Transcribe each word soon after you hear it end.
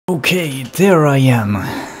Okay, there I am.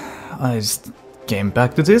 I came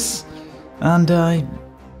back to this, and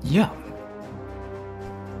yeah.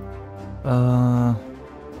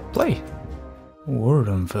 Play.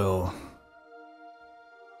 Wardenville.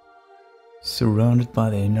 Surrounded by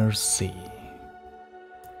the inner sea.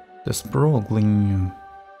 The sprawling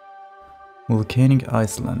volcanic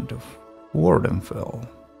island of Wardenville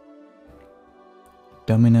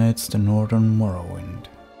dominates the northern Morrowind.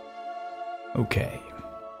 Okay.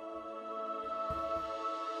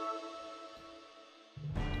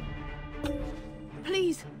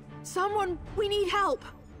 Please, someone, we need help.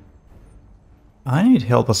 I need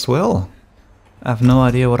help as well. I have no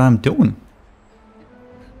idea what I'm doing.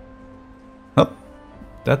 Oh,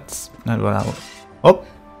 that's not what I was. Oh,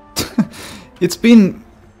 it's been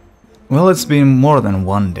more than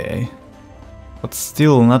one day, but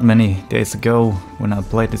still not many days ago when I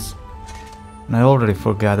played this, and I already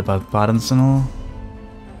forgot about buttons and all.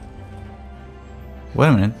 Wait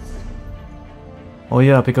a minute. Oh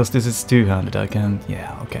yeah, because this is two-handed, I can't.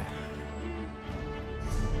 Yeah, okay.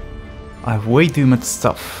 I have way too much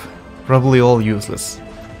stuff, probably all useless.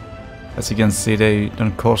 As you can see, they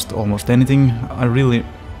don't cost almost anything. I really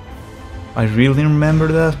remember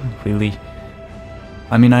that. Really,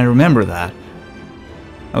 I mean, I remember that.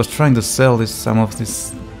 I was trying to sell some of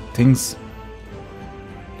these things.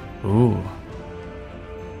 Ooh,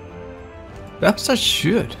 perhaps I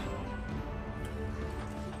should.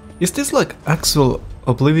 Is this like actual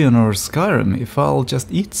Oblivion or Skyrim? If I'll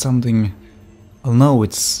just eat something, I'll know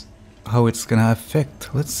how it's gonna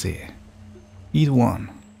affect. Let's see. Eat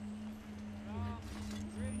one.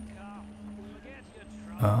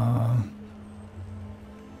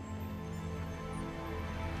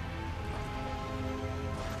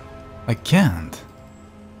 I can't.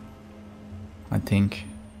 I think.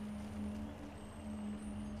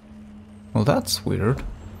 Well, that's weird.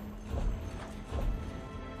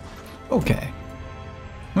 Okay.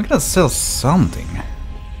 I'm gonna sell something.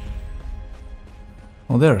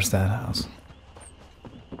 Oh, there's that house.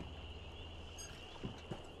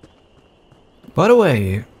 By the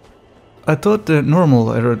way, I thought the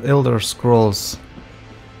normal Elder Scrolls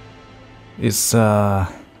is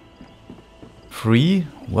free?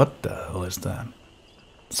 What the hell is that?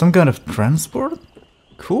 Some kind of transport?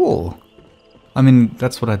 Cool. I mean,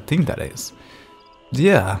 that's what I think that is.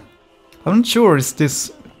 Yeah. I'm not sure, is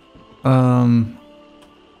this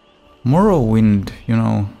Morrowind, you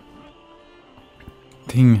know,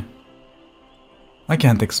 thing? I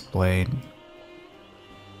can't explain.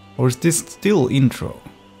 Or is this still intro?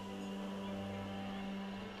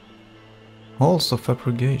 Halls of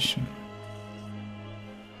Fabrication.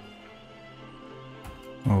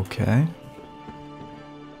 Okay.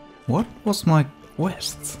 What was my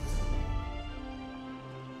quest?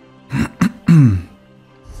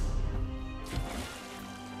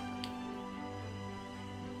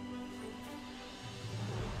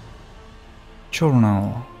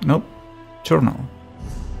 Journal. Nope. Journal.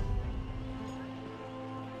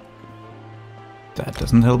 That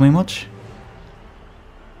doesn't help me much.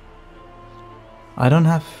 I don't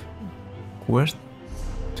have quest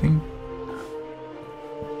thing.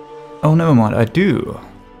 Oh, never mind. I do.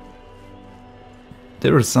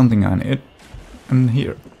 There is something I need. And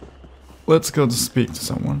here. Let's go to speak to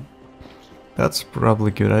someone. That's probably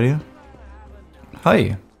a good idea.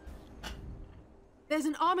 Hi. There's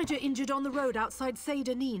an armiger injured on the road outside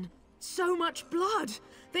Daedric. So much blood.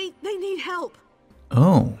 They need help.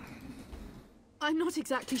 Oh. I'm not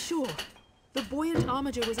exactly sure. The buoyant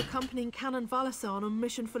armiger was accompanying Canon Valasa on a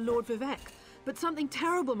mission for Lord Vivek, but something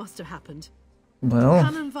terrible must have happened. Well.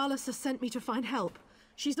 Canon Valasa sent me to find help.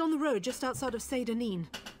 She's on the road just outside of Daedric.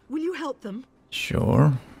 Will you help them?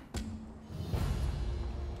 Sure.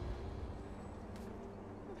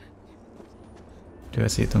 Do I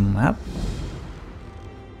see it on the map?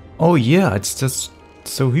 Oh yeah, it's just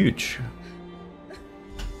so huge.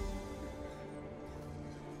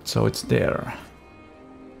 So it's there.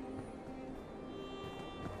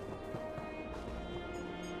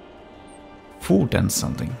 Food and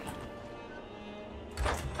something.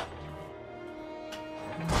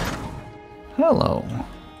 Hello.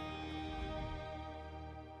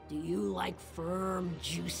 Do you like firm,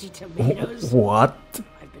 juicy tomatoes? What?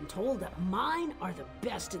 I've been told that mine are the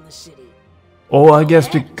best in the city. Oh, I guess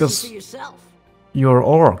Go ahead, because see for yourself. you're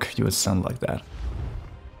orc, you would sound like that.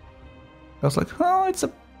 I was like, oh, it's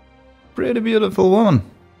a pretty beautiful woman.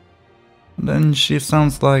 And then she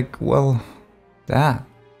sounds like, well, that.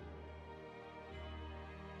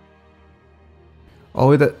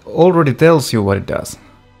 Oh, it already tells you what it does.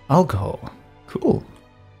 Alcohol. Cool.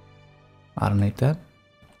 I don't need that.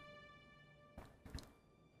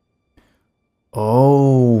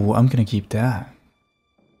 Oh, I'm gonna keep that.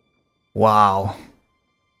 Wow.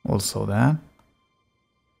 Also that.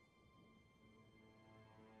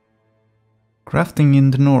 Crafting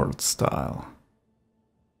in the North style.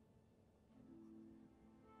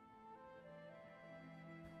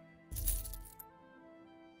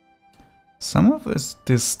 Some of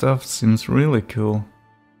this stuff seems really cool.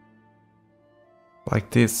 Like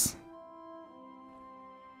this.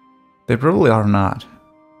 They probably are not.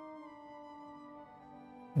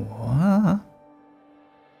 What?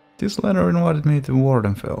 This letter invited me to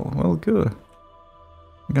Wardenfell. Well, good.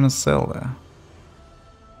 I'm gonna sell that.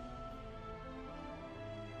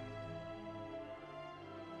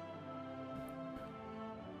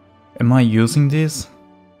 Am I using this?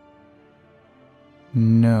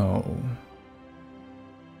 No.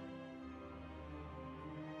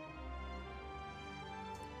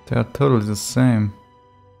 They are totally the same.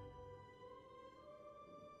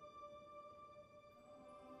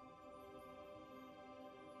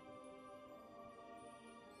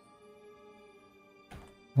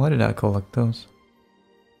 Why did I collect those?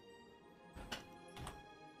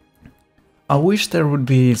 I wish there would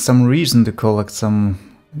be some reason to collect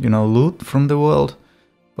some, you know, loot from the world.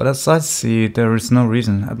 But as I see, there is no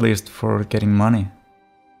reason, at least for getting money.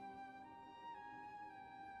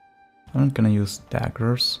 I'm not gonna use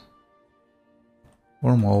daggers.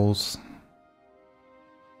 Or moles.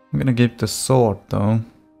 I'm gonna keep the sword though.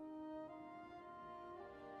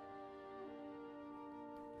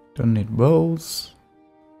 Don't need bows.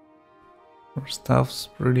 Or stuffs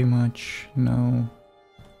pretty much, no.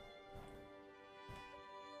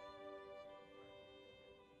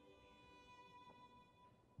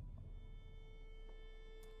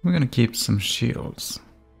 We're gonna keep some shields.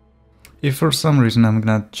 If for some reason I'm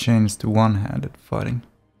gonna change to one-handed fighting.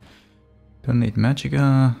 Don't need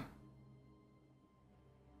magicka.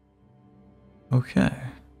 Okay.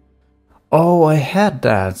 Oh, I had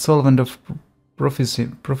that! Solvent of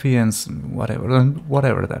Proficience,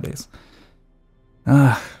 whatever that is.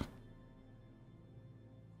 Ah.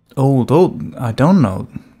 Although I don't know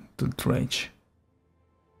the rage.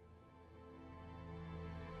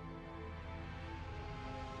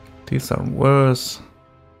 These are worse.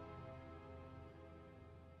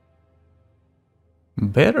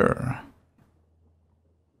 Better.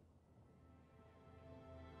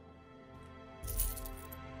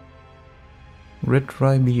 Red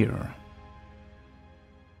rye beer.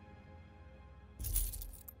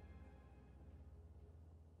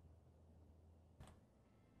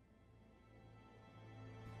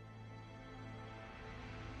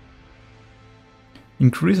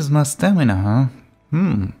 Increases my stamina,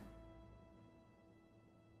 huh?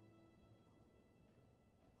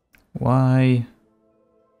 Why?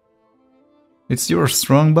 It's your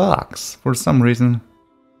strong box, for some reason.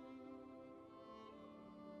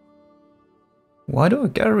 Why do I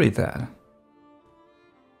carry that?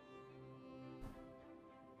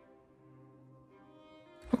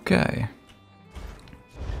 Okay.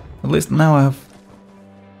 At least now I have...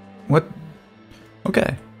 What?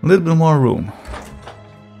 Okay, a little bit more room.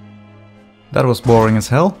 That was boring as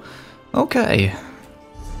hell. Okay.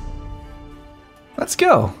 Let's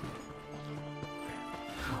go.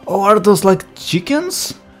 Oh, are those like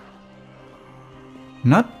chickens?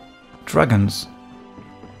 Not dragons.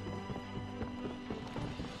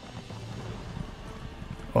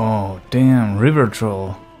 Oh, damn, river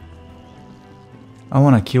troll. I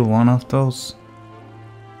wanna kill one of those.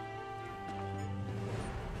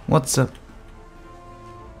 What's up?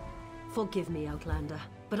 Forgive me, Outlander,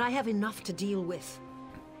 but I have enough to deal with.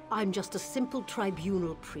 I'm just a simple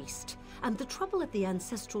tribunal priest, and the trouble at the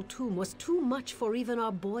ancestral tomb was too much for even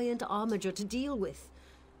our buoyant armiger to deal with.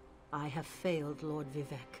 I have failed Lord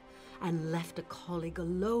Vivec, and left a colleague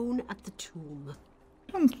alone at the tomb.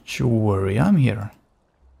 Don't you worry, I'm here.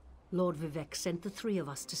 Lord Vivec sent the three of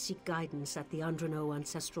us to seek guidance at the Andrano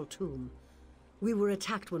ancestral tomb. We were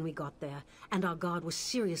attacked when we got there, and our guard was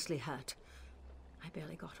seriously hurt. I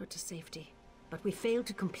barely got her to safety, but we failed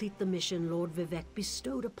to complete the mission Lord Vivec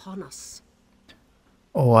bestowed upon us.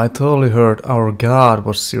 Oh, I totally heard our god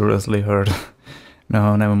was seriously hurt.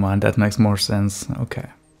 No, never mind, that makes more sense. Okay.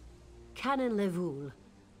 Canon Levoul.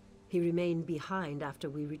 He remained behind after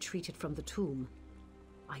we retreated from the tomb.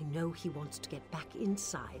 I know he wants to get back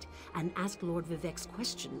inside and ask Lord Vivec's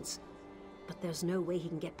questions, but there's no way he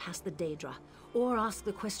can get past the Daedra, or ask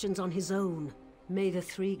the questions on his own. May the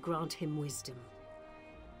three grant him wisdom.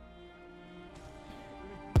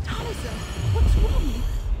 Taliesin, what's wrong?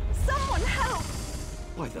 Someone help!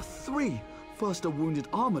 By the three! First a wounded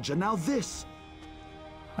armiger, now this!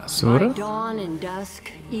 Asura? By dawn and dusk,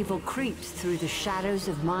 evil creeps through the shadows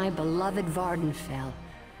of my beloved Vardenfell.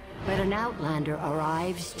 But an outlander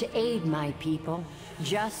arrives to aid my people,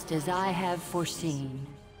 just as I have foreseen.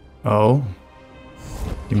 Oh?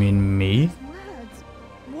 You mean me? Words,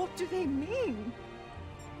 what do they mean?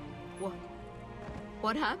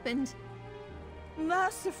 What happened?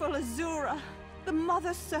 Merciful Azura, the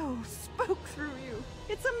Mother Soul spoke through you.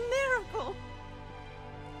 It's a miracle.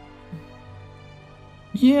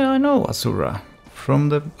 Yeah, I know Asura. From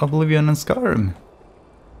the Oblivion and Skyrim.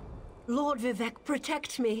 Lord Vivec,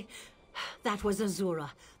 protect me. That was Azura,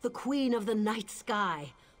 the queen of the night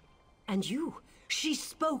sky. And you, she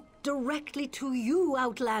spoke directly to you,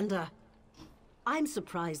 Outlander. I'm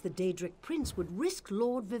surprised the Daedric prince would risk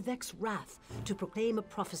Lord Vivec's wrath to proclaim a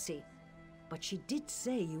prophecy. But she did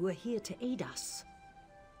say you were here to aid us.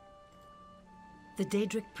 The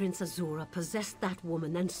Daedric prince Azura possessed that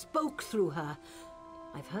woman and spoke through her.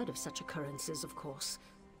 I've heard of such occurrences, of course,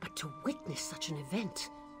 but to witness such an event...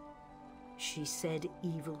 She said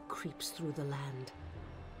evil creeps through the land.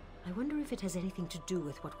 I wonder if it has anything to do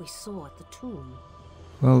with what we saw at the tomb.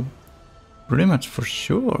 Well, pretty much for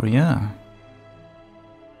sure, yeah.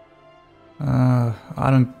 I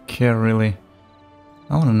don't care really.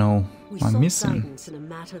 I want to know what I'm missing. We sought guidance in a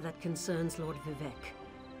matter that concerns Lord Vivec.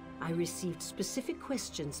 I received specific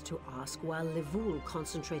questions to ask while Levoul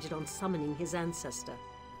concentrated on summoning his ancestor.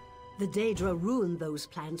 The Daedra ruined those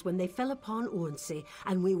plans when they fell upon Urnsey,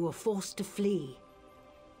 and we were forced to flee.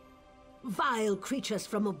 Vile creatures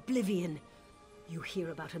from Oblivion. You hear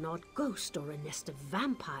about an odd ghost or a nest of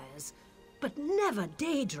vampires, but never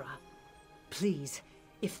Daedra. Please,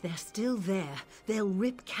 if they're still there, they'll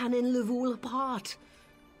rip Canon Levoul apart.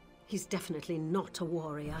 He's definitely not a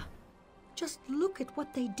warrior. Just look at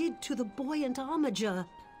what they did to the buoyant armiger.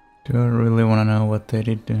 Do I really want to know what they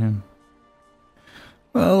did to him?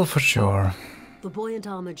 Well, for sure. The buoyant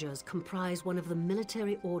armigers comprise one of the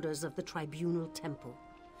military orders of the Tribunal Temple.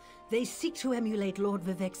 They seek to emulate Lord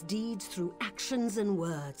Vivec's deeds through actions and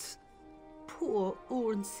words. Poor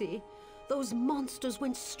Urnsey. Those monsters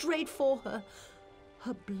went straight for her.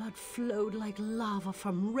 Her blood flowed like lava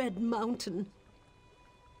from Red Mountain.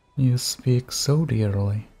 You speak so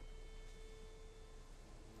dearly.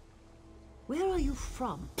 Where are you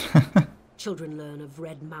from? Children learn of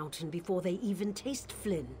Red Mountain before they even taste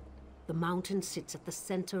Flynn. The mountain sits at the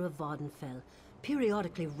center of Vardenfell,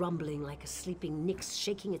 periodically rumbling like a sleeping Nyx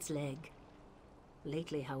shaking its leg.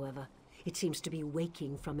 Lately, however, it seems to be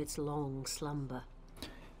waking from its long slumber.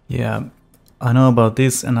 Yeah, I know about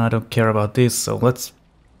this and I don't care about this, so let's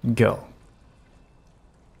go.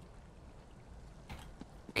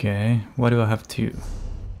 Okay, what do I have to...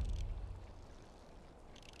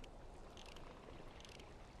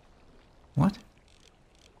 What?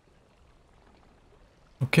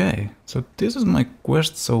 Okay, so this is my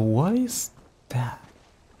quest, so why is that?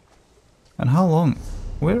 And how long?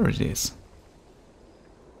 Where it is?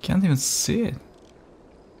 Can't even see it.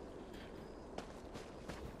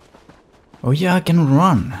 Oh yeah, I can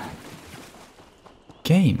run.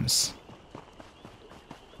 Games.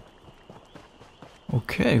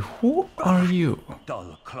 Okay, who are you?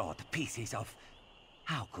 Dull-clawed pieces of...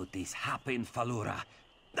 How could this happen, Falura?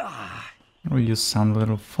 Ah! Oh, you sound a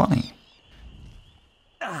little funny.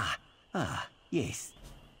 Yes.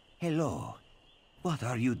 Hello. What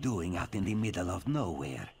are you doing out in the middle of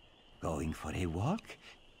nowhere? Going for a walk?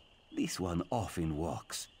 This one often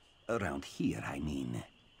walks. Around here, I mean.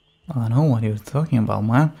 I know what you're talking about,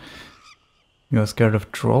 man. You're scared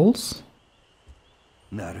of trolls?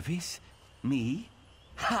 Nervous? Me?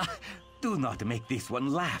 Ha! Do not make this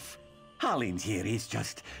one laugh. Hallins here is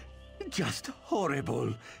just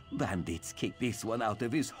horrible. Bandits kicked this one out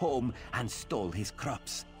of his home and stole his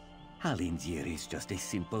crops. Hallindir is just a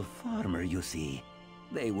simple farmer, you see.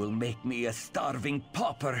 They will make me a starving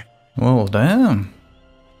pauper. Oh, damn.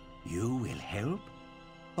 You will help?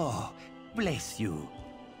 Oh, bless you.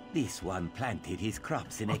 This one planted his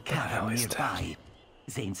crops in a cavern nearby.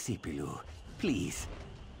 Zain Sipilu, please,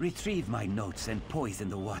 retrieve my notes and poison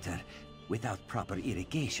the water. Without proper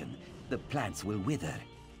irrigation, the plants will wither.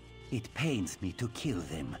 It pains me to kill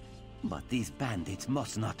them, but these bandits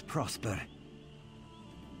must not prosper.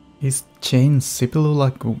 Is Zain Sipilu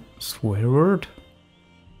like a swear word?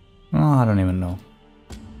 Oh, I don't even know.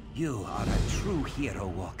 You are a true hero,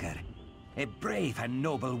 Walker. A brave and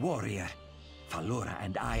noble warrior. Falura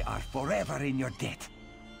and I are forever in your debt.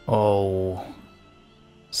 Oh.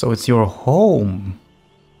 So it's your home.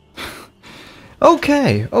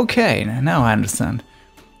 Okay, now I understand.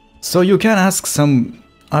 So you can ask some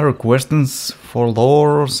other questions for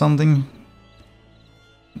lore or something?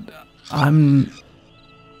 I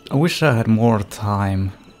wish I had more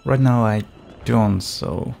time. Right now I don't,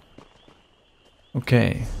 so...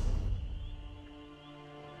 Okay.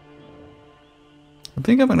 I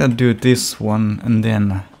think I'm gonna do this one and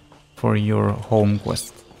then for your home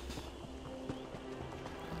quest.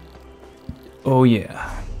 Oh yeah.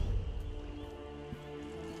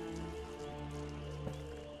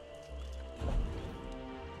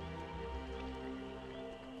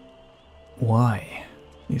 Why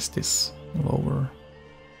is this lower?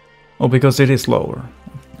 Oh, because it is lower.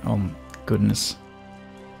 Oh goodness.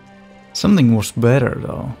 Something was better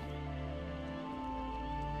though.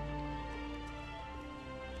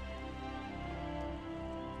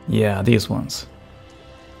 Yeah, these ones.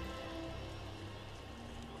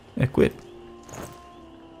 Equip.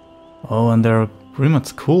 Oh, and they're pretty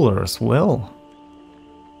much cooler as well.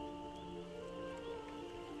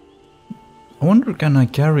 I wonder, can I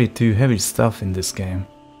carry too heavy stuff in this game?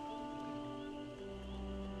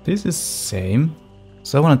 This is same.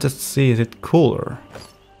 So I wanna just see, is it cooler?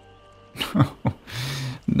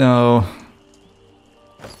 No.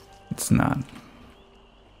 It's not.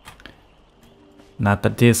 Not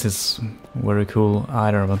that this is very cool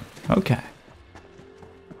either, but okay.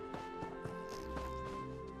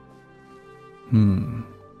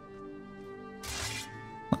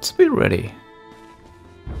 Let's be ready.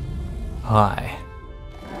 Hi.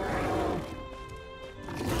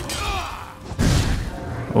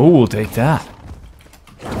 Oh, take that.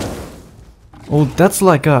 Oh, that's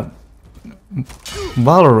like a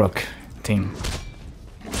Balrog thing.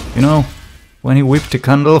 You know, when he whipped the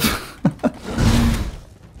candle.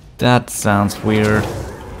 That sounds weird.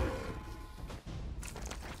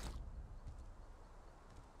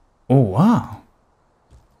 Oh, wow.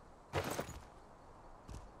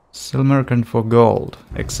 Silmercan for gold.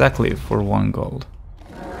 Exactly for 1 gold.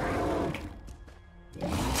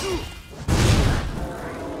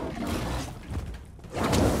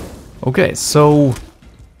 Okay, so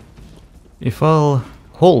if I'll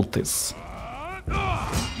hold this.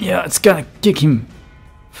 Yeah, it's gonna kick him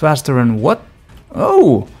faster and what?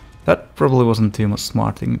 Oh! That probably wasn't too much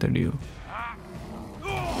smart thing to do.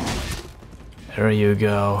 There you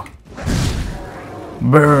go.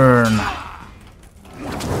 Burn!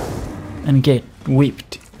 And get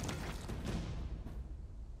whipped.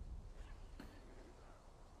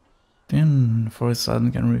 Then for a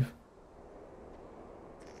sudden can reef.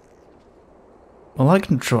 Well, I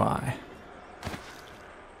can try.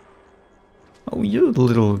 Oh, you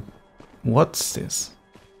little... What's this?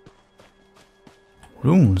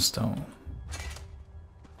 Runestone.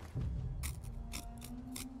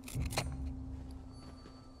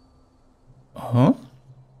 Huh?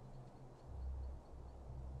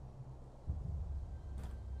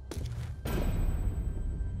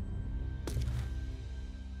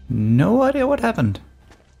 No idea what happened.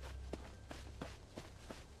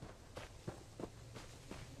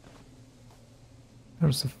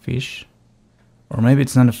 There's a fish. Or maybe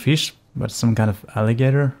it's not a fish, but some kind of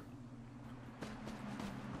alligator.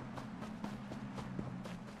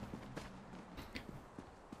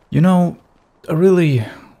 You know, I really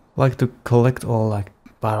like to collect all like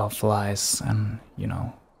butterflies and, you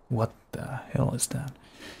know, what the hell is that?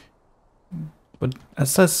 But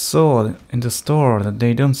as I saw in the store that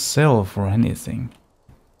they don't sell for anything.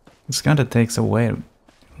 This kinda takes away a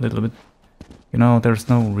little bit. You know, there's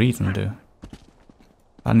no reason to.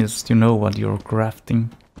 Unless you know what you're crafting.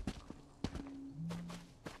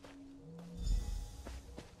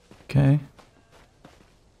 Okay.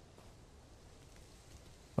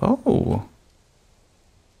 Oh.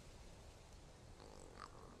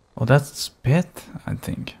 Oh, that's pet, I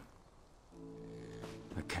think.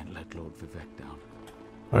 I can't let Lord Vivec down.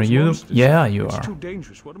 Are you? Yeah, you are. It's too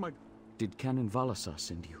dangerous. What am I? Did Canon Valasar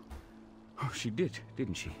send you? Oh, she did,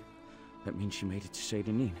 didn't she? That means she made it to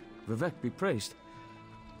Seydanin. Vivec be praised.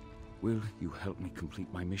 Will you help me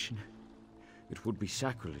complete my mission? It would be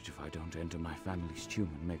sacrilege if I don't enter my family's tomb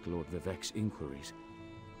and make Lord Vivec's inquiries.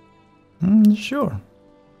 Sure.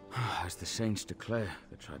 As the saints declare,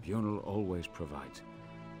 the tribunal always provides.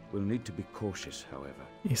 We'll need to be cautious, however.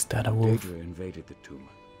 Is that a wolf? Daedric invaded the tomb.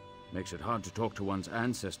 Makes it hard to talk to one's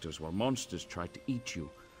ancestors while monsters try to eat you.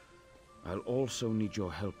 I'll also need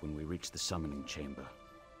your help when we reach the summoning chamber.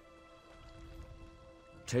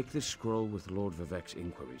 Take this scroll with Lord Vivec's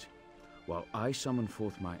inquiries. While I summon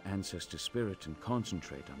forth my ancestor spirit and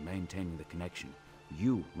concentrate on maintaining the connection,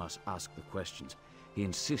 you must ask the questions. He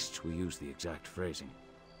insists we use the exact phrasing.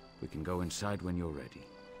 We can go inside when you're ready.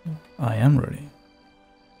 I am ready.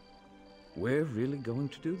 We're really going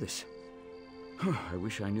to do this. I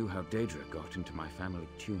wish I knew how Daedric got into my family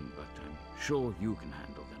tomb, but I'm sure you can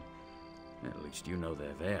handle them. At least you know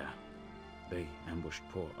they're there. They ambushed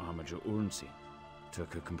poor Armiger Urnsi.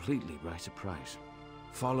 Took her completely by surprise.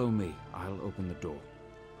 Follow me. I'll open the door.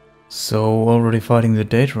 So already fighting the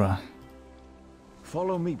Daedra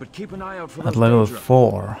Follow me, but keep an eye out for at those level Daedra.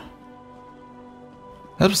 4.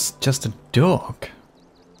 That was just a dog.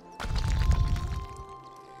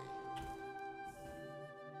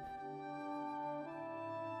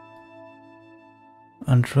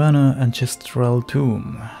 Andrana Ancestral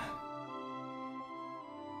Tomb.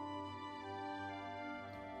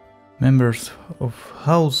 Members of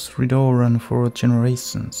House Ridoran for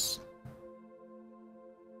generations.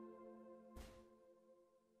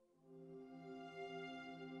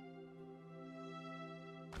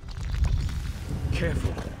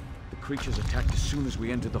 Careful. The creatures attacked as soon as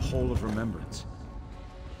we entered the Hall of Remembrance.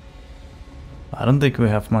 I don't think we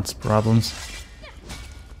have much problems.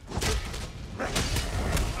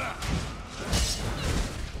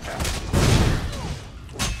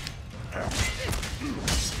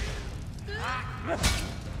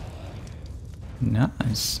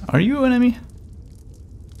 Nice. Are you enemy?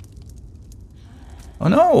 Oh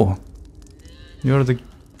no! You're the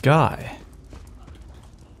guy.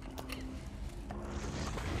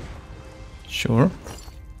 Sure.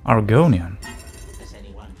 Argonian. Has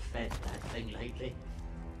anyone fed that thing lately?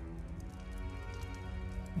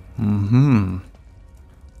 Mm-hmm.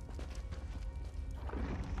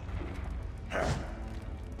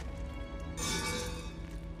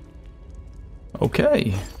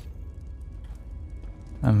 Okay.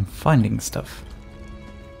 I'm finding stuff.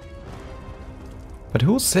 But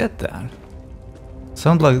who said that?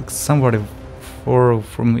 Sounds like somebody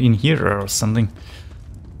from in here or something.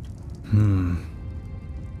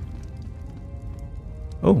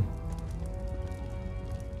 Oh.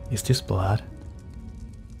 Is this blood?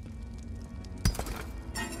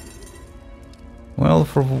 Well,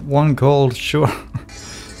 for 1 gold, sure.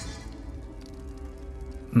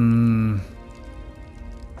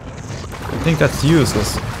 I think that's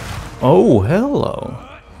useless. Oh, hello.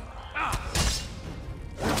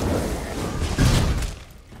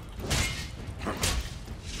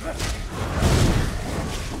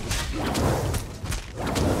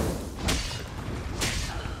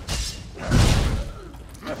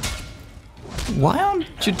 Why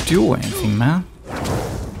don't you do anything, man?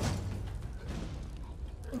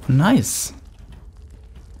 Nice.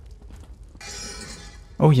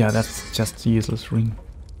 Oh yeah, that's just a useless ring.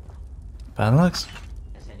 Parallax?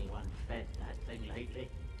 Has anyone fed that thing lately?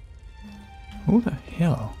 Who the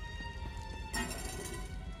hell?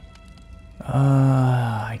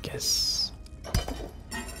 I guess.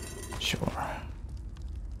 Sure.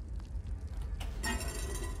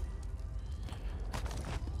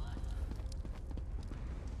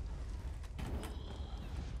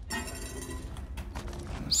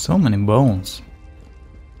 So many bones.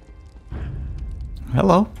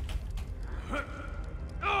 Hello.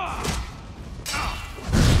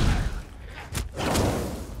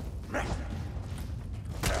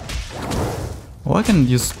 Oh, I can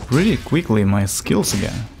use pretty quickly my skills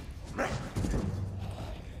again.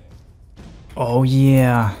 Oh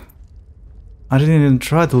yeah. I didn't even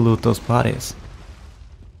try to loot those bodies.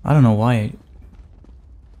 I don't know why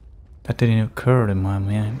that didn't occur in my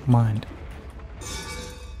mind.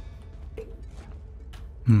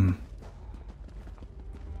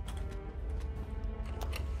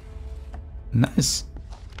 Nice.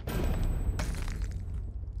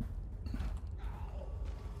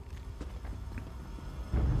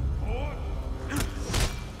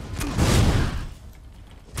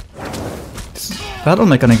 This battle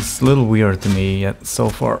mechanic is a little weird to me yet so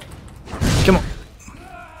far. Come on.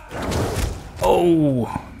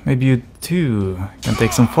 Oh, maybe you too can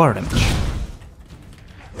take some fire damage.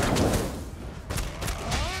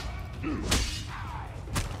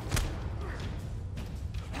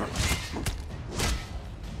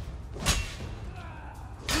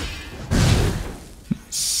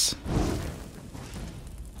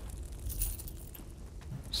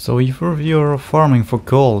 So if you're farming for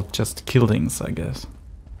gold, just kill things, I guess.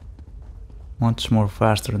 Much more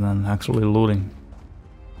faster than actually looting.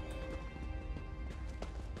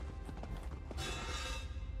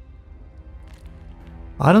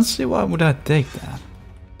 I don't see why would I take that.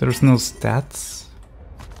 There's no stats.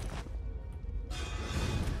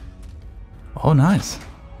 Oh, nice.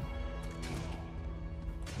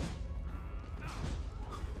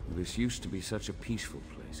 This used to be such a peaceful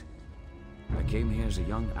place. I came here as a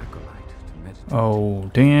young acolyte to meditate.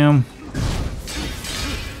 Oh, damn.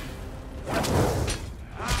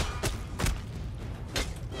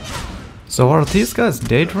 So are these guys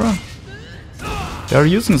Daedra? They're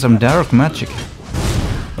using some dark magic.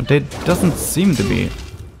 But they doesn't seem to be.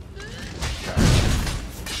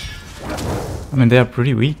 I mean, they are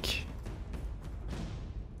pretty weak.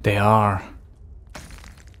 They are.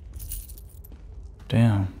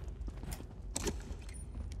 Damn.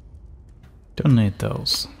 Don't need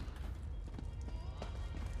those.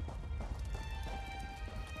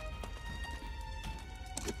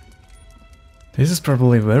 This is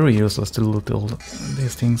probably very useless to loot all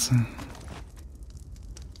these things.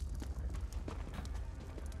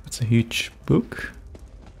 It's a huge book.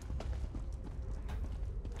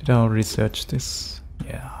 Did I research this?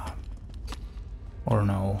 Yeah. Or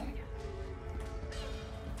no?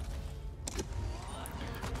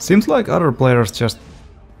 Seems like other players just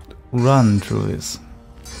run through this.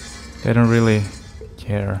 They don't really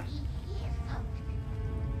care.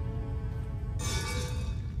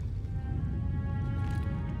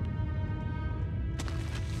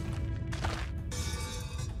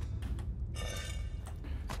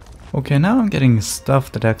 Okay, now I'm getting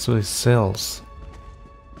stuff that actually sells.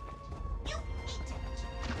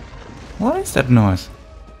 What is that noise?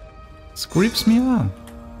 It creeps me out.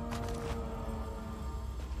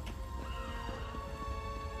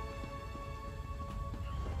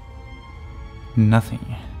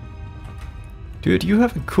 Nothing. Dude, you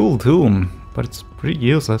have a cool tomb, but it's pretty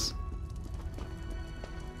useless.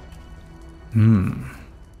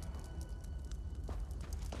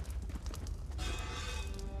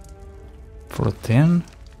 For 10?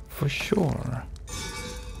 For sure.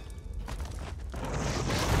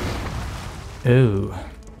 Oh,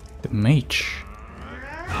 the mage.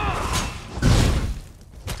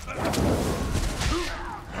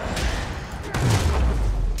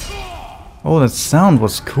 Oh, that sound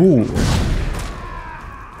was cool.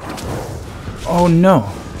 Oh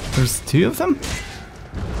no, there's two of them?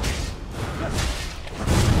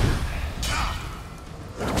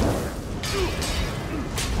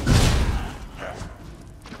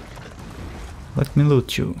 Let me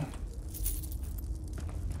loot you.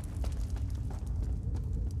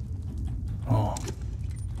 Oh.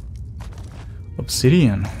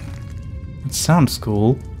 Obsidian. It sounds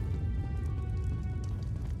cool.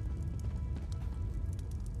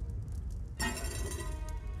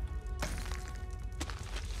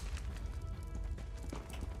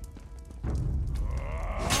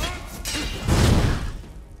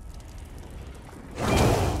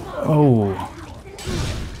 Oh.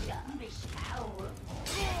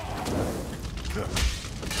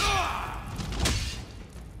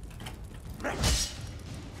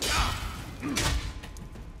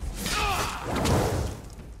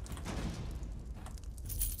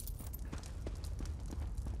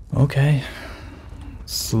 Okay.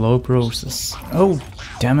 Slow process. Oh,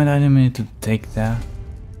 damn it, I didn't mean to take that.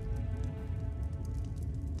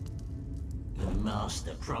 The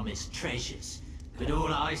master promised treasures, but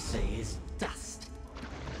all I see is dust.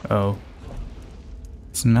 Oh.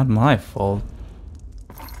 It's not my fault.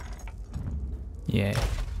 Yeah.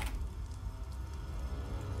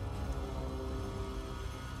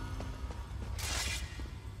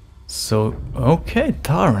 So, okay,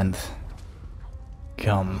 Tyrant.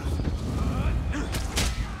 Come.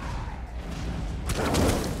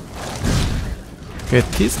 Okay,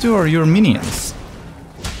 these two are your minions.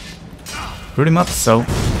 Pretty much so.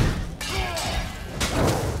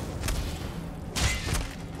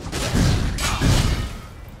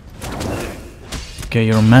 Okay,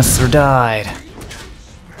 your master died.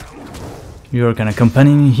 You're gonna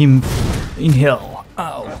accompany him in hell.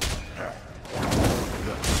 Ow.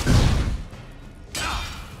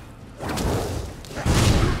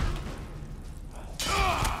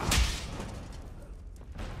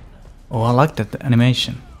 Oh, I like that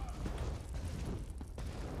animation.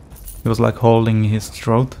 It was like holding his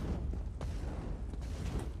throat.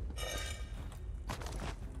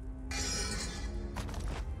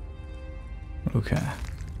 Okay.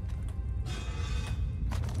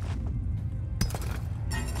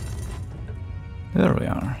 There we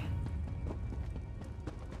are.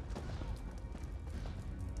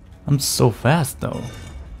 I'm so fast though.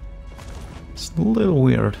 It's a little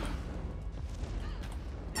weird.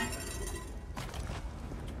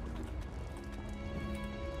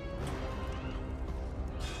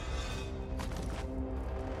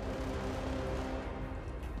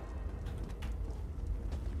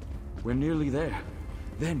 We're nearly there.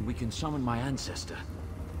 Then we can summon my ancestor.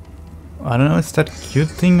 I don't know if it's that good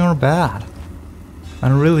thing or bad. I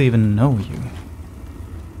don't really even know you.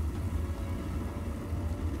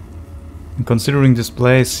 And considering this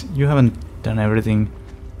place, you haven't done everything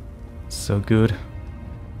so good.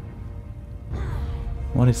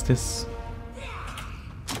 What is this?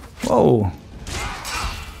 Whoa!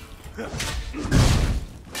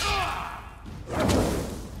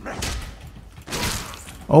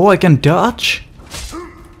 Oh, I can dodge?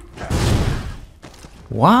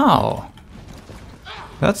 Wow!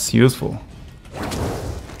 That's useful.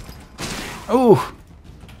 Oh!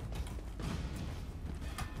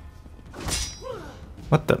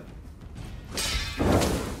 What the?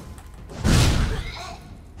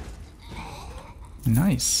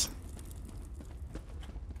 Nice.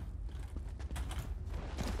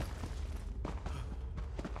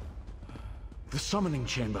 The summoning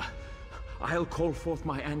chamber. I'll call forth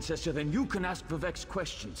my ancestor, then you can ask Vivek's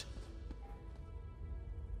questions.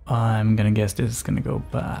 I'm gonna guess this is gonna go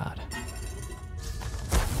bad.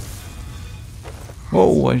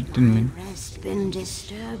 Whoa, I didn't mean... Rest been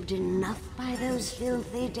disturbed enough by those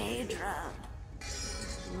filthy Daedra?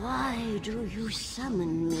 Why do you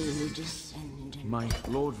summon me, descendant? My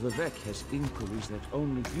Lord Vivek has inquiries that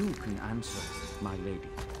only you can answer, my lady.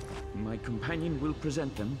 My companion will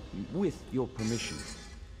present them with your permission.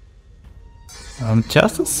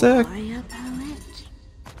 Just a sec. Warrior poet?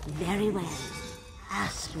 Very well.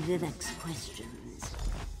 Ask Vivek's questions.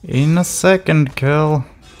 In a second, Kel.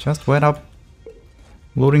 Just wait up.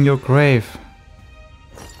 Looting your grave.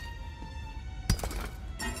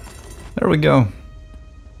 There we go.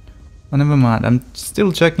 Oh, never mind. I'm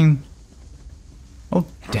still checking. Oh,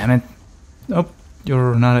 damn it. Oh,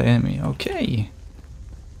 you're not an enemy. Okay.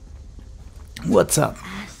 What's up?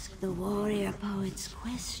 Ask the warrior poet's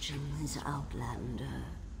questions, Outlander.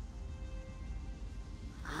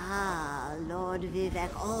 Ah, Lord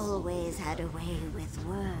Vivek always had a way with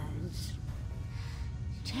words.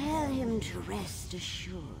 Tell him to rest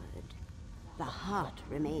assured. The heart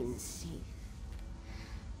remains safe.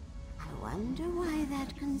 I wonder why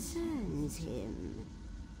that concerns him.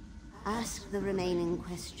 Ask the remaining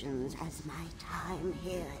questions as my time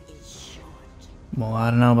here is short. Well,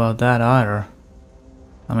 I don't know about that either.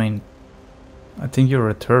 I mean, I think you're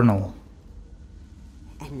eternal.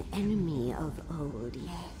 An enemy of old,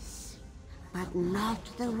 yes. But not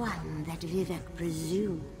the one that Vivek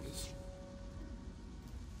presumes.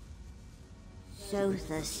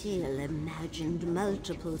 Sotha Seal imagined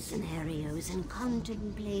multiple scenarios and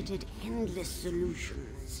contemplated endless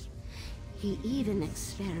solutions. He even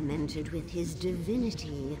experimented with his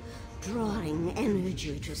divinity, drawing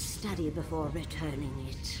energy to study before returning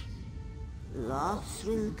it. Loss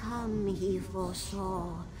will come, he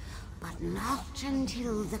foresaw, but not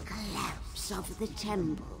until the collapse of the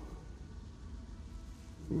temple.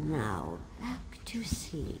 Now, back to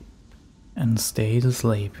sleep. And stay to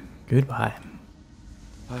sleep. Goodbye.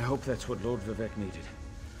 I hope that's what Lord Vivek needed.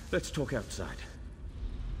 Let's talk outside.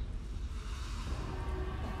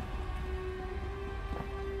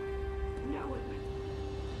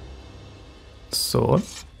 Sword?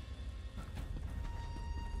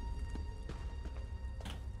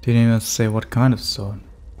 Didn't even say what kind of sword.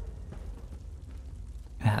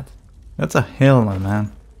 Hat. That's a helmet,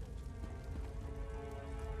 man.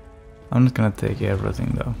 I'm not gonna take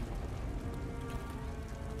everything though.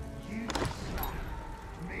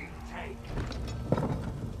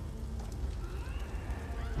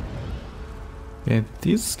 Okay,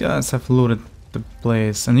 these guys have looted the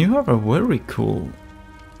place, and you have a very cool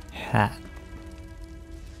hat.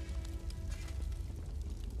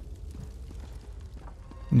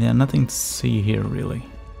 Yeah, nothing to see here really,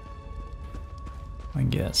 I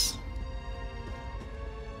guess.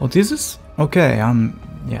 Oh, this is... okay,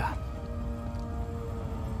 yeah.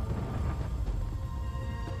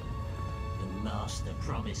 The master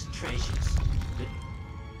promised treasures,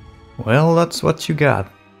 but... Well, that's what you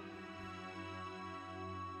got.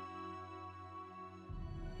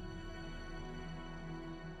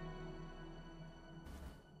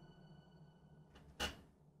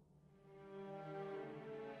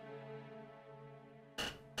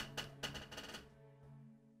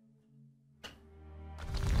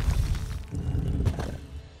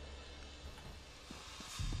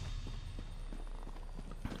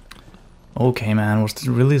 Okay, man, was this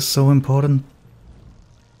really so important?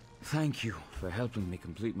 Thank you for helping me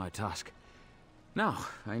complete my task. Now,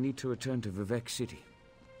 I need to return to Vivek City.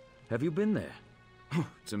 Have you been there? Oh,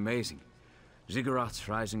 it's amazing. Ziggurats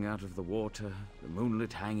rising out of the water, the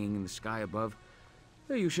moonlit hanging in the sky above.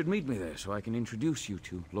 You should meet me there so I can introduce you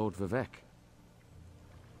to Lord Vivek.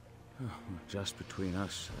 Oh, just between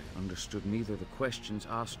us, I understood neither the questions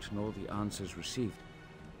asked nor the answers received.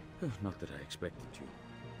 Not that I expected to.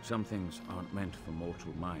 Some things aren't meant for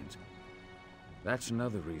mortal minds. That's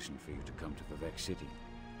another reason for you to come to Vivek City,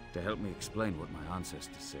 to help me explain what my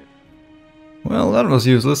ancestors said. Well, that was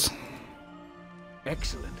useless.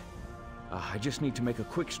 Excellent. I just need to make a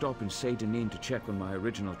quick stop in Seydanin to check on my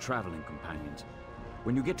original traveling companions.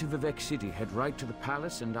 When you get to Vivek City, head right to the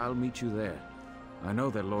palace and I'll meet you there. I know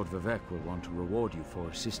that Lord Vivek will want to reward you for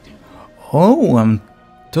assisting. Oh, I'm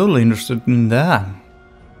totally interested in that.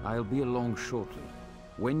 I'll be along shortly.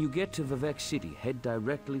 When you get to Vivec City, head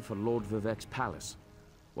directly for Lord Vivec's palace.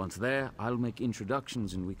 Once there, I'll make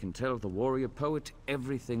introductions and we can tell the warrior poet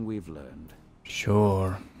everything we've learned.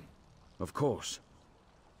 Sure. Of course.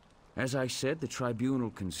 As I said, the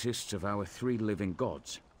tribunal consists of our 3 living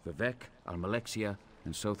gods, Vivec, Almalexia,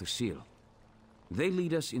 and Sothasil. They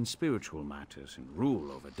lead us in spiritual matters and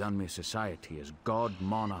rule over Dunmer society as god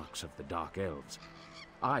monarchs of the Dark Elves.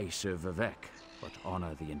 I serve Vivec, but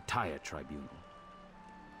honor the entire tribunal.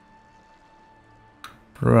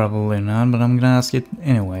 Probably not, but I'm gonna ask it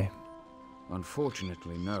anyway.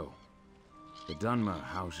 Unfortunately, no. The Dunmer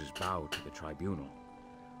houses bow to the tribunal,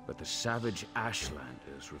 but the savage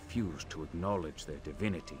Ashlanders refuse to acknowledge their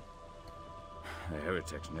divinity. The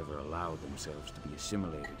heretics never allowed themselves to be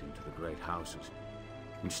assimilated into the great houses.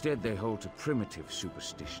 Instead, they hold to primitive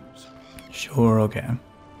superstitions. Sure, okay.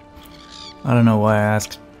 I don't know why I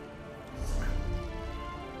asked.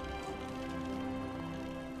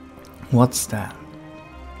 What's that?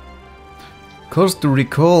 Cost to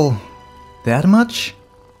recall that much?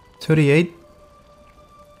 38?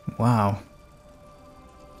 Wow.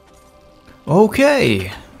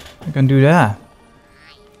 Okay, I can do that.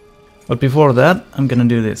 But before that, I'm gonna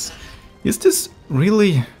do this. Is this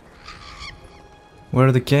really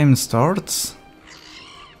where the game starts?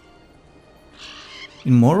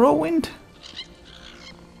 In Morrowind?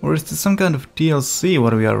 Or is this some kind of DLC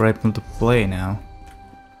what we are able to play now?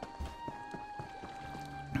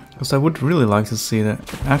 Because I would really like to see the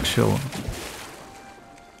actual...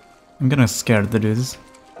 I'm kinda scared to do this.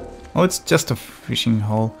 Oh, it's just a fishing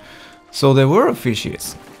hole. So there were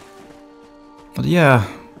fishes. But yeah.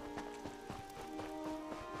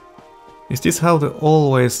 Is this how the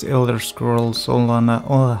always Elder Scrolls Online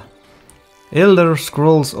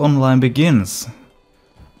begins?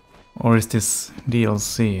 Or is this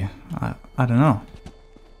DLC? I don't know.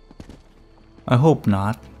 I hope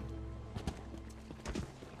not.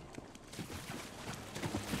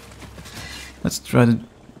 Let's try to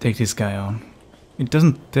take this guy on. It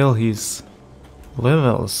doesn't tell his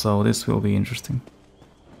level, so this will be interesting.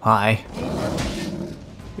 Hi.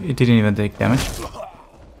 It didn't even take damage.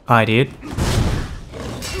 I did.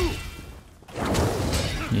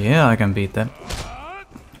 Yeah, I can beat that.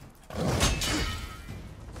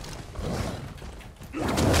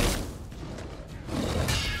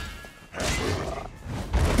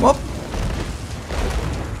 Whoop!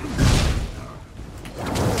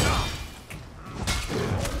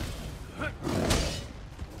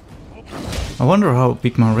 I wonder how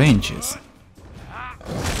big my range is.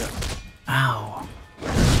 Ow.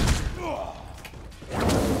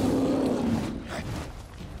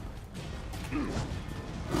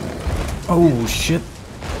 Oh shit.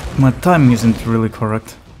 My timing isn't really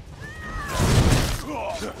correct.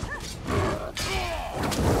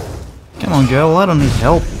 Come on girl, I don't need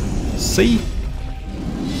help. See?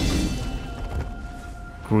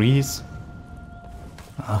 Grease.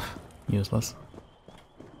 Ah, useless.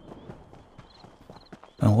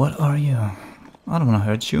 And what are you? I don't wanna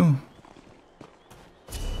hurt you.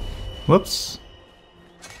 Whoops.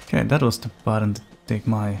 Okay, that was the button to take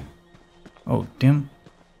my... Oh, damn.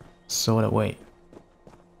 Soda away.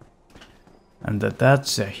 And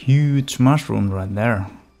that's a huge mushroom right there.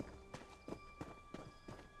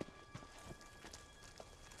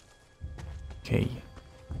 Okay.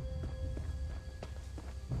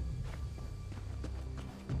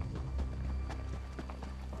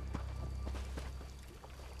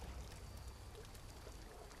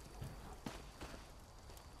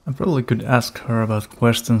 I probably could ask her about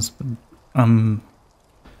questions, but I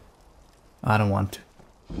don't want to.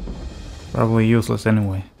 Probably useless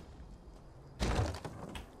anyway.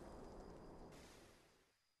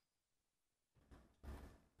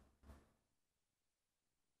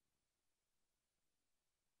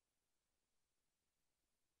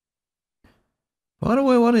 By the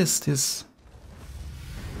way, what is this?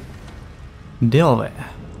 Delve.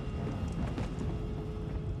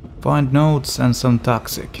 Find notes and some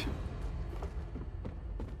toxic.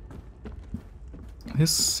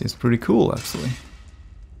 This is pretty cool, actually.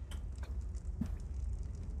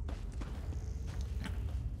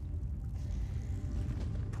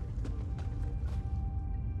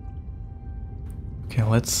 Okay,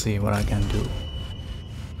 let's see what I can do.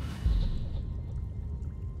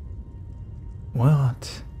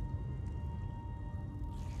 What?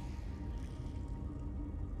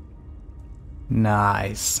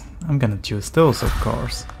 Nice. I'm gonna choose those, of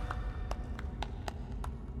course.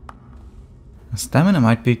 Stamina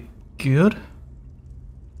might be good.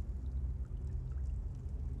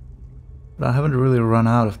 But I haven't really run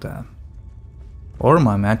out of that. Or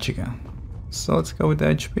my magicka. So let's go with the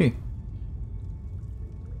HP.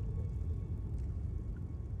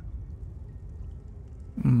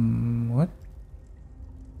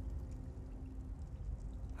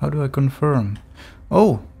 How do I confirm?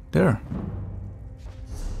 Oh, there.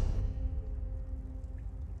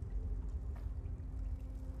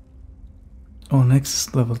 Oh, next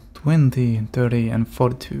is level 20, 30 and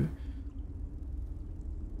 42.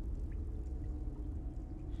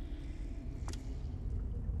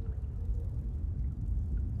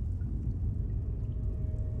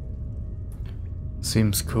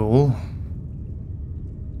 Seems cool.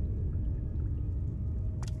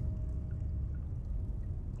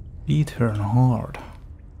 Beat her hard.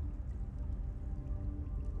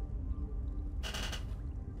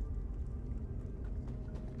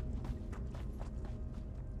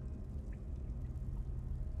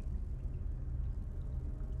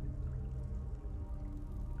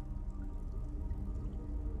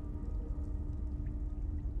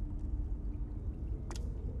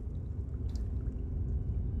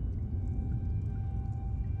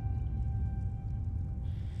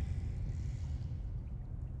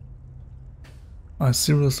 I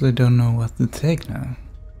seriously don't know what to take now.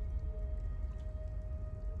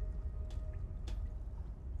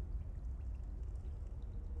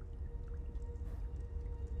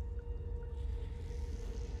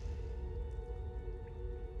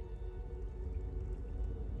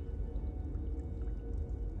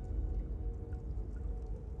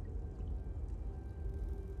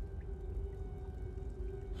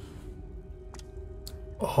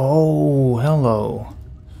 Oh, hello.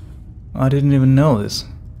 I didn't even know this.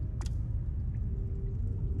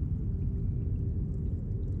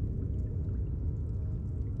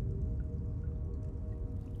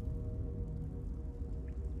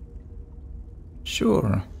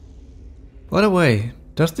 Sure. By the way,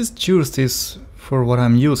 does this choose this for what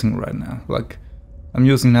I'm using right now? Like, I'm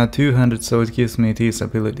using now 200, so it gives me these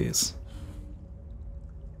abilities.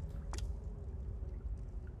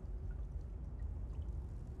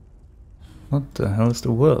 What the hell is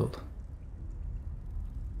the world?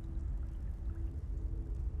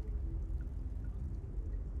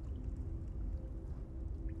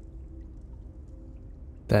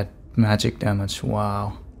 That magic damage,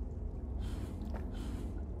 wow.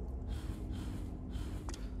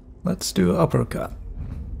 Let's do uppercut.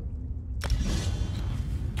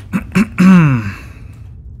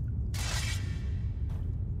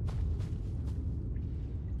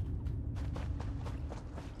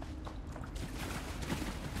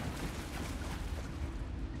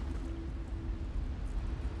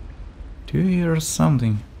 Do you hear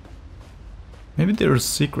something? Maybe there are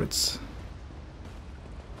secrets.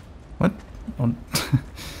 What? Oh,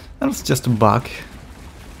 that was just a bug.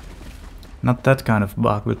 Not that kind of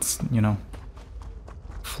bug, it's, you know,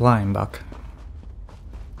 flying bug.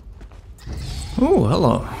 Oh,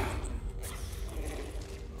 hello.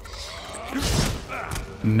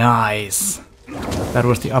 Nice. That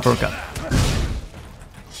was the uppercut.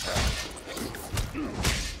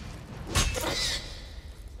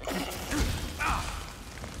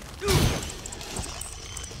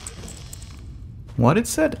 What it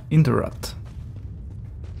said? Interrupt.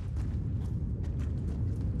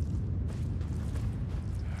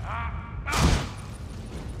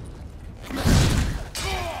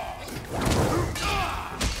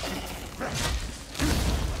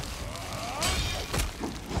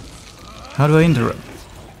 How do I interrupt?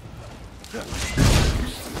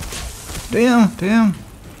 Damn, damn.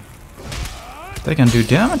 They can do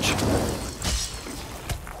damage.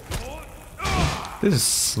 This is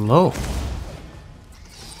slow.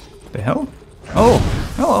 The hell? Oh,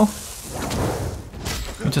 hello.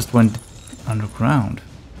 It just went underground.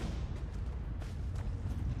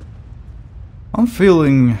 I'm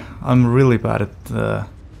feeling I'm really bad at the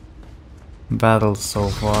battles so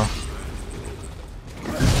far.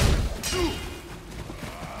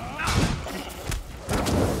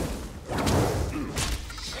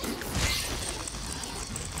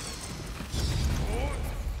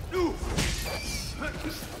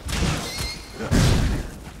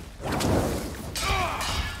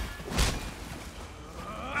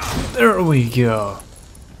 There we go.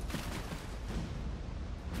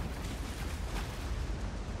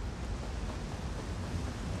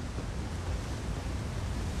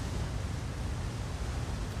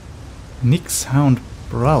 Nyx Hound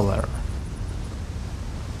Brawler.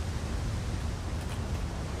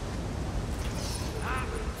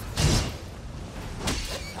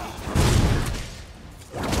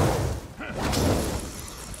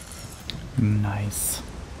 Nice.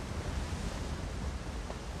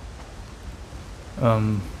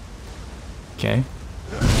 Okay.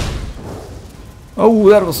 Oh,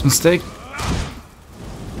 that was a mistake.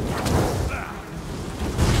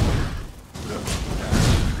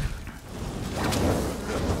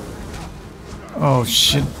 Oh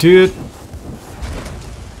shit, dude.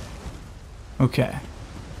 Okay.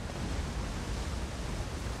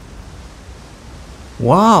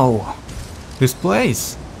 Wow! This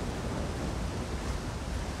place!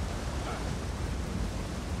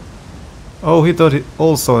 Oh, he thought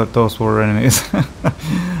also that those were enemies.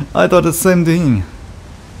 I thought the same thing.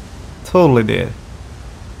 Totally did.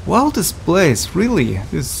 Wow, this place, really,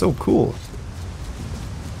 this is so cool.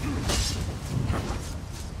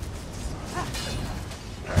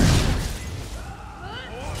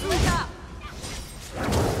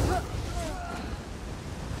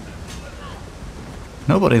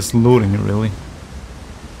 Nobody's looting, really.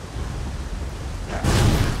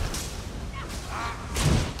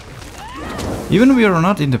 Even we are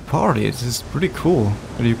not in the party, it is pretty cool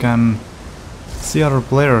that you can see other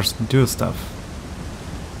players do stuff.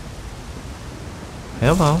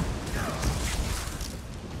 Hello.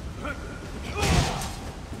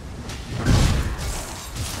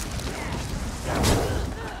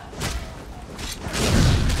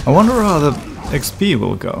 I wonder how the XP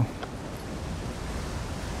will go.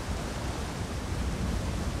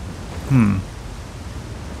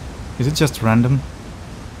 Is it just random?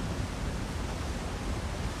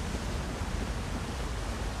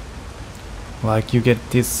 Like you get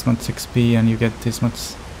this much XP and you get this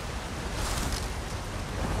much.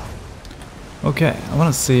 Okay, I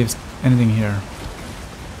wanna see if anything here.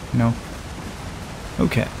 No?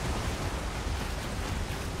 Okay.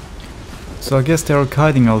 So I guess they are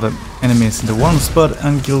hiding all the enemies into one spot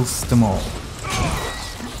and kills them all.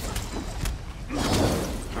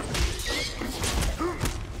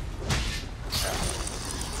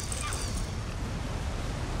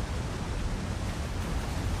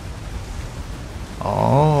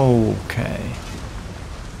 Okay.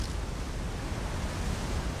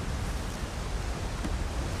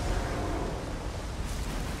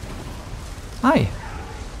 Hi.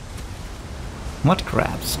 Mud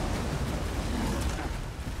crabs.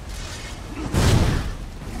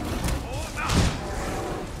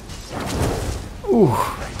 Ooh.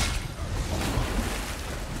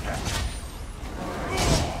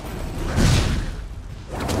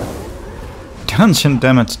 Dungeon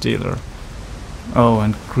damage dealer. Oh,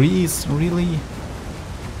 and grease, really?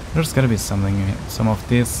 There's gotta be something in it. Some of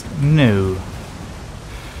this. No.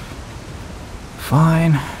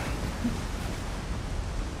 Fine.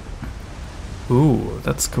 Ooh,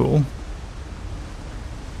 that's cool.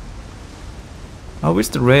 I wish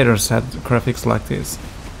the Raiderz had graphics like this.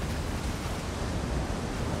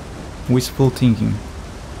 Wishful thinking.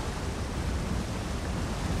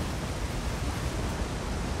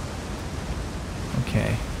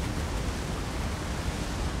 Okay.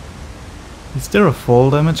 Is there a fall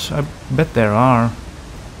damage? I bet there are.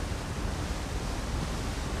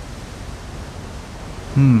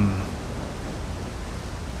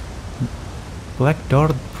 Black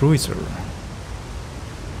Dart Bruiser.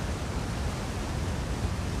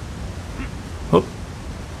 Oh.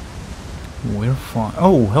 We're fine.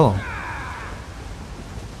 Oh, hello.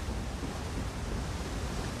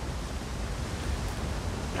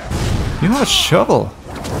 You have a shovel.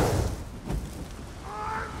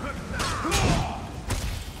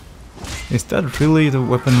 Is that really the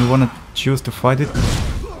weapon you want to choose to fight it?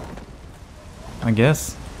 I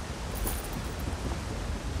guess.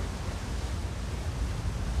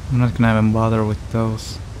 I'm not gonna even bother with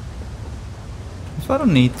those. If I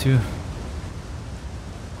don't need to.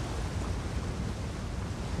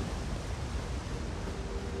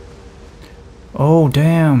 Oh,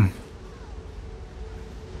 damn.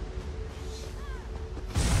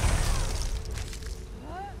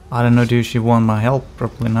 I don't know, do she want my help?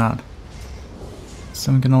 Probably not.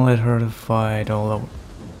 So I'm gonna let her fight all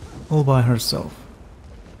by herself.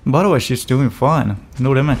 By the way, she's doing fine.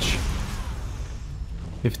 No damage.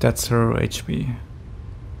 If that's her HP.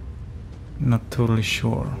 Not totally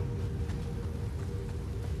sure.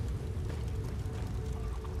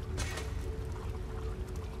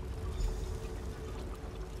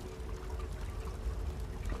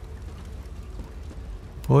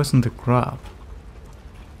 Poison the crab.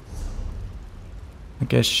 I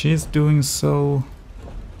guess she's doing so.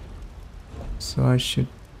 So I should...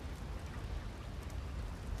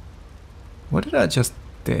 What did I just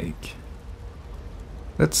take?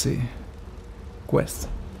 Let's see. Quest.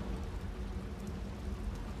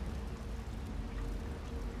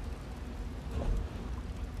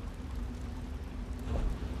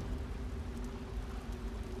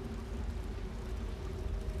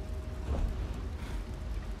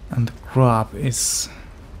 And the crab is...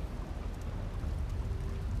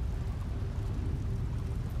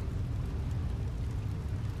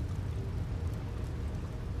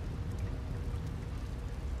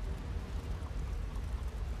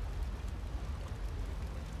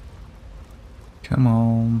 Come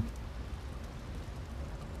on.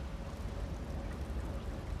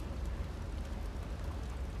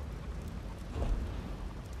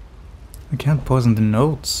 I can't poison the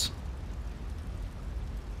notes.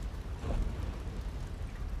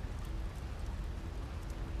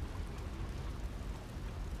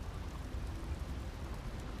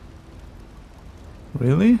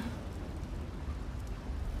 Really?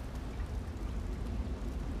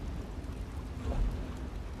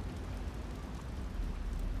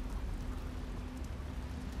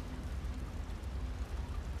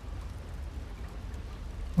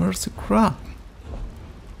 Where's the crop?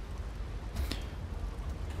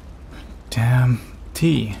 Damn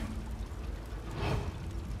tea.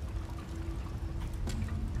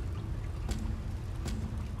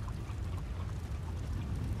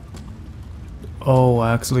 Oh,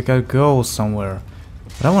 I actually gotta go somewhere.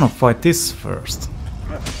 But I wanna fight this first.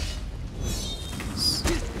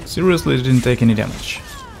 Seriously, it didn't take any damage.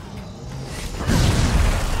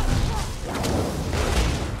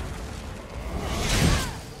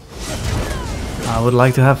 I would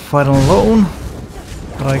like to have a fight alone,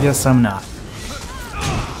 but I guess I'm not.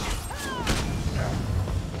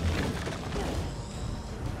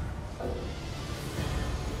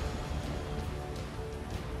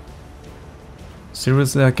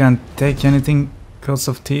 Seriously, I can't take anything because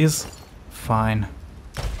of these? Fine.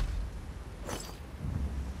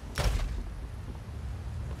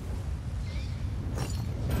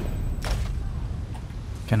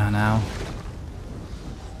 Can I now?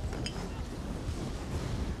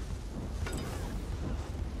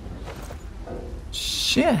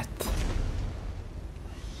 Shit!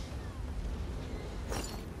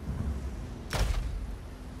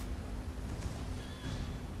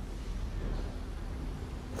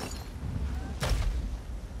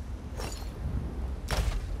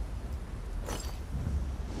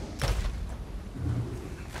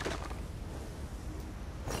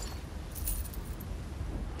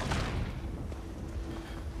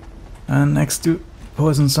 And next to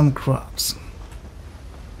poison some crops.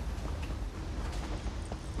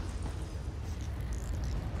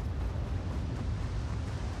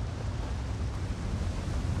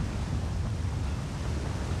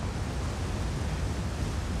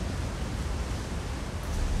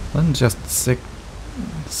 I'm just sick.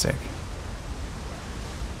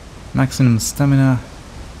 Maximum stamina.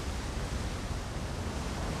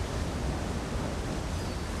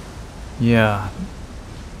 Yeah.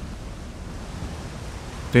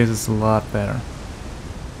 This is a lot better.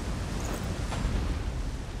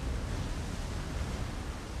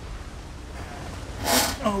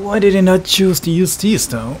 Oh, why didn't I choose to use these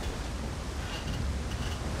though?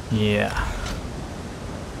 Yeah.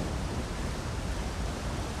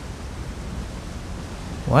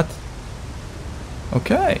 What?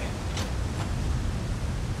 Okay.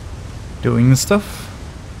 Doing stuff.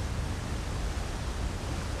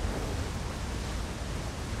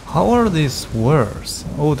 How are these words?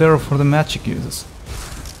 Oh, they're for the magic uses.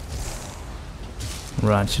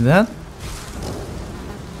 Roger that.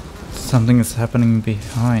 Something is happening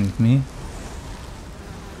behind me.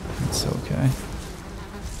 It's okay.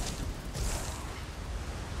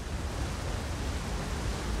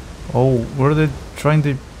 Oh, were they trying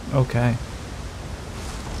to... Okay.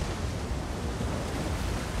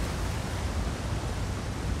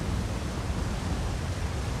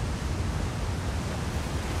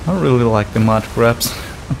 I really like the mud crabs.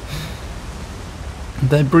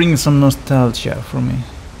 They bring some nostalgia for me.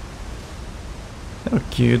 They're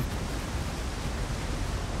cute.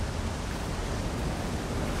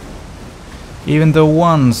 Even though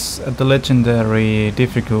once at the legendary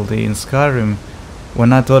difficulty in Skyrim,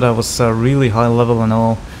 when I thought I was really high level and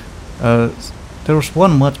all, there was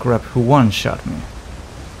one mud crab who one-shot me.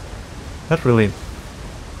 That really...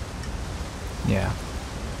 yeah.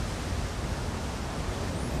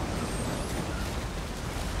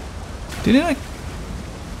 Didn't I...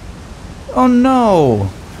 Oh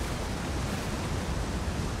no!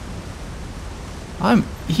 I'm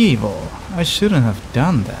evil. I shouldn't have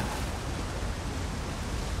done that.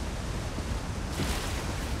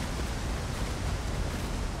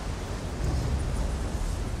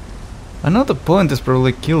 I know the point is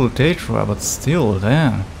probably kill Tera, but still,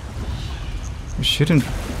 damn. You shouldn't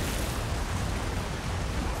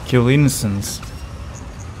kill innocents.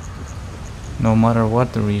 No matter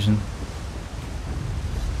what the reason.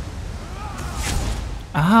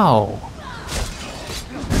 Ow!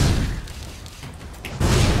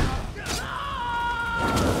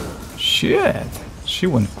 Shit! She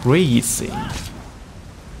went crazy.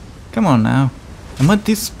 Come on now. Am I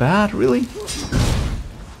this bad, really?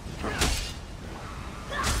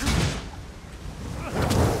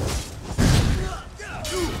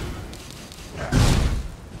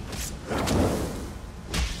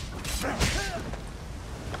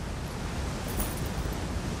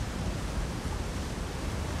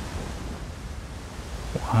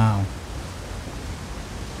 Wow.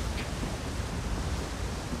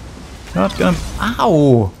 Not gonna...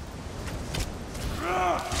 Ow!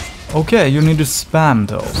 Okay, you need to spam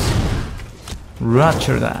those.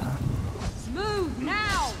 Roger that. Move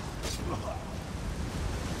now!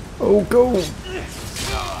 Oh, go!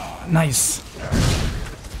 Nice.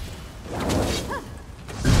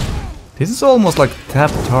 This is almost like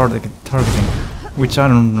tap targeting, which I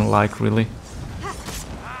don't like really.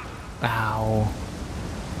 Ow.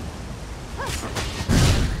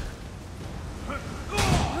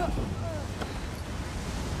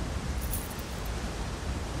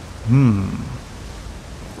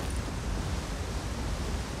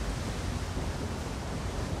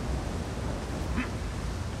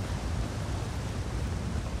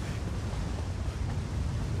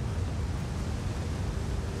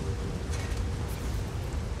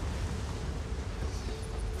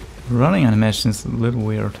 Running animation is a little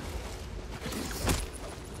weird.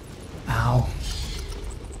 Ow.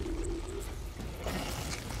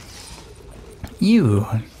 Ew.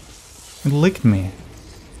 It licked me.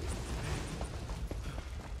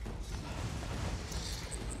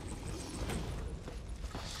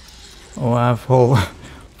 Oh, I have whole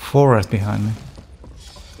forest behind me.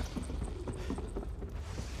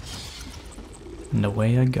 And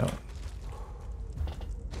away I go.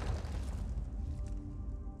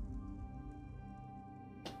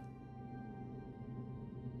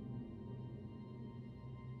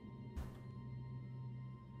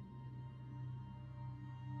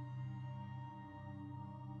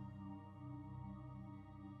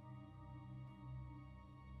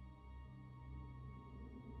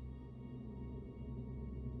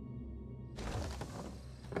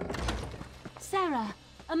 Sarah,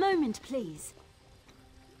 a moment, please.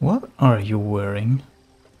 What are you wearing?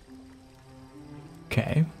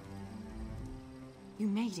 Okay. You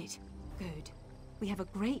made it. Good. We have a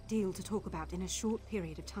great deal to talk about in a short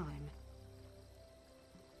period of time.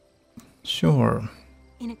 Sure.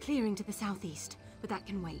 In a clearing to the southeast, but that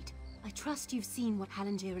can wait. I trust you've seen what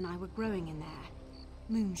Hallendir and I were growing in there.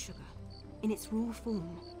 Moon sugar. In its raw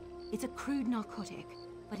form. It's a crude narcotic,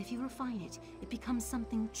 but if you refine it, it becomes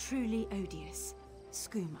something truly odious.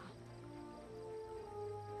 Skooma.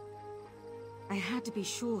 I had to be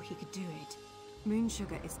sure he could do it. Moon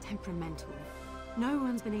sugar is temperamental. No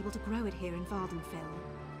one's been able to grow it here in Vardenfell.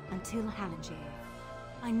 Until Hallendir.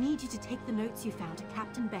 I need you to take the notes you found to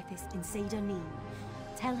Captain Bethis in Seder Neen.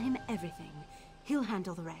 Tell him everything. He'll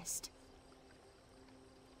handle the rest.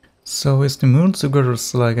 So is the moon sugar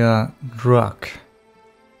like a drug?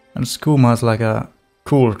 And skooma is like a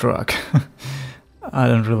cool drug? I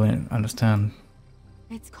don't really understand.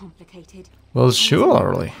 It's complicated. Well,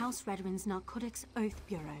 surely. House Raiderz Narcotics Oath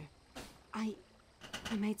Bureau. I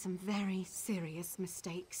made some very serious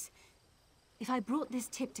mistakes. If I brought this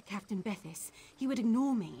tip to Captain Bethis, he would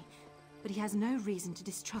ignore me. But he has no reason to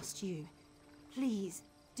distrust you. Please,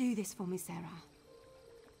 do this for me, Sarah.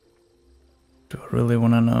 Do I really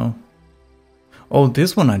want to know? Oh,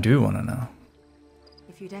 this one I do want to know.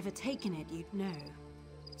 If you'd ever taken it, you'd know.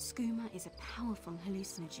 Skooma is a powerful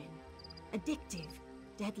hallucinogen. Addictive,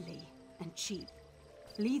 deadly, and cheap.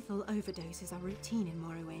 Lethal overdoses are routine in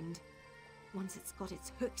Morrowind. Once it's got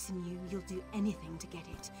its hooks in you, you'll do anything to get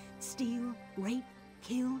it. Steal, rape,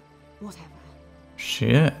 kill, whatever.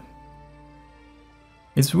 Shit.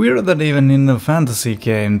 It's weird that even in a fantasy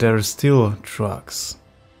game there's still drugs.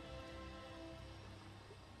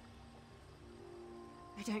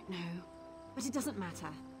 I don't know, but it doesn't matter.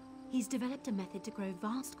 He's developed a method to grow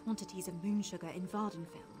vast quantities of moon sugar in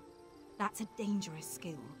Vardenfell. That's a dangerous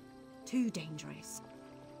skill. Too dangerous.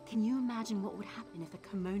 Can you imagine what would happen if the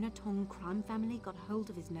Kimona Tong crime family got hold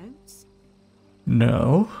of his notes?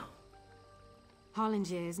 No.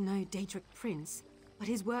 Hallendir is no Daedric prince, but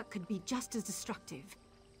his work could be just as destructive.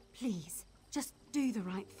 Please, just do the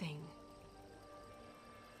right thing.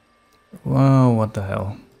 Wow, what the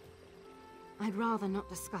hell? I'd rather not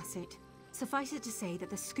discuss it. Suffice it to say that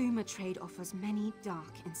the skooma trade offers many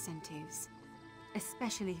dark incentives.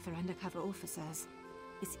 Especially for undercover officers.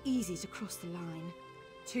 It's easy to cross the line.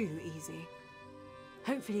 Too easy.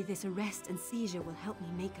 Hopefully this arrest and seizure will help me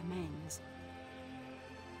make amends.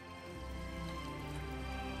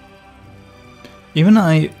 Even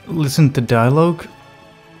I listen to dialogue,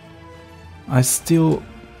 I still...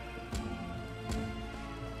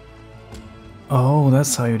 Oh,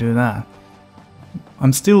 that's how you do that.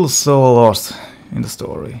 I'm still so lost in the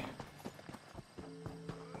story.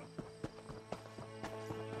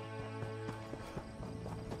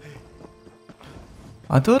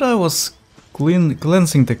 I thought I was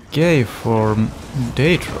cleansing the cave for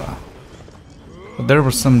Daedra, but there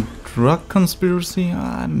were some drug conspiracy?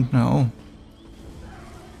 I don't know.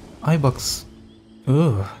 Ibox.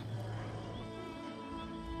 Ugh.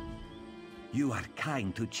 You are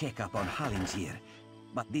kind to check up on Hallingier,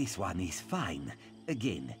 but this one is fine.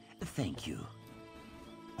 Again, thank you.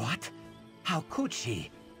 What? How could she?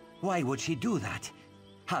 Why would she do that?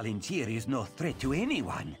 Hallingier is no threat to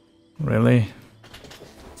anyone. Really?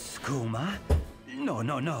 Skooma? No,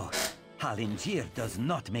 no, no. Hallingier does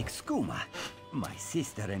not make skooma. My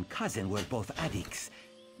sister and cousin were both addicts.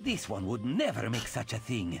 This one would never make such a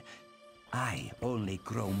thing. I only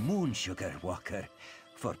grow moon sugar, Walker.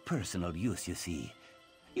 For personal use, you see.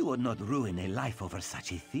 You would not ruin a life over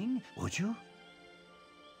such a thing, would you?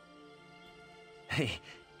 Hey,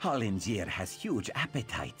 Hallingier has huge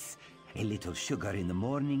appetites. A little sugar in the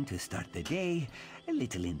morning to start the day, a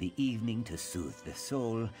little in the evening to soothe the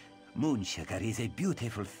soul. Moon sugar is a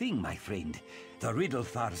beautiful thing, my friend. The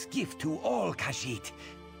Riddlethar's gift to all Khajiit.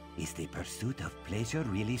 Is the pursuit of pleasure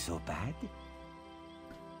really so bad?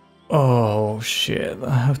 Oh shit,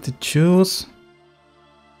 I have to choose.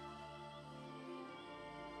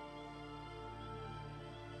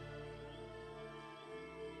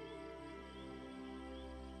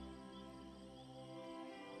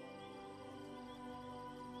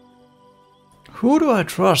 Who do I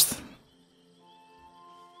trust?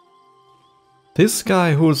 This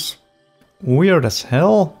guy who's weird as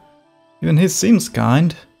hell? Even he seems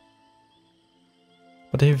kind.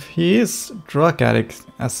 But if he is drug addict,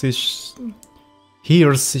 as he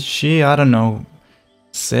or she, I don't know,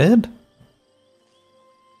 said,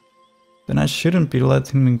 then I shouldn't be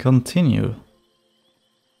letting him continue.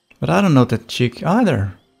 But I don't know that chick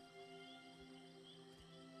either.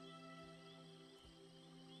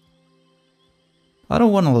 I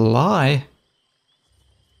don't want to lie,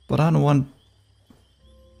 but I don't want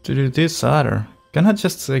to do this either. Can I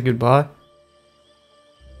just say goodbye?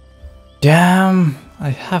 Damn, I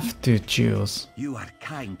have to choose. You are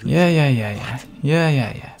kind to Yeah.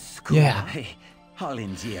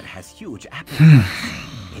 Hallingier has huge appetite.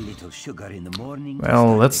 A little sugar in the morning.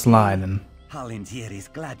 Well, let's lie then. Hallingier is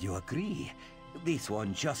glad you agree. This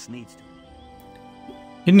one just needs to...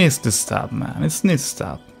 It needs to stop, man. It needs to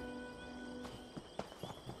stop.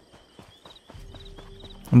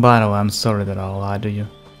 By the way, I'm sorry that I lied to you.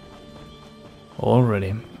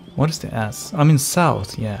 Already. What is the S? I mean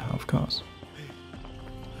south, yeah, of course.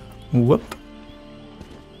 Whoop.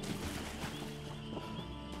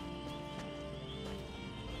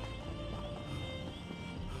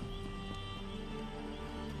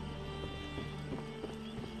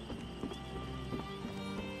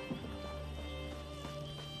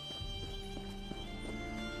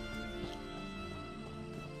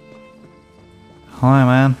 Hi,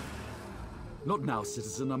 man. Not now,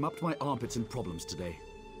 citizen. I'm up to my armpits in problems today.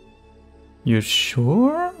 You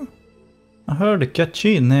sure? I heard a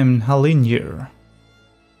Khajiit named Hallingier.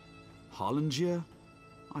 Hallingier?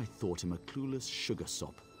 I thought him a clueless sugar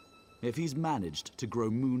sop. If he's managed to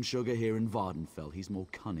grow moon sugar here in Vardenfell, he's more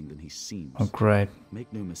cunning than he seems. Oh, great.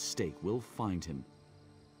 Make no mistake, we'll find him.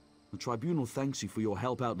 The Tribunal thanks you for your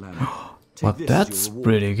help, Outlander. But that's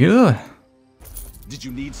pretty good. Did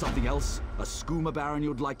you need something else? A skooma baron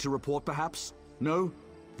you'd like to report, perhaps? No?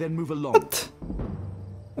 Then move along. What?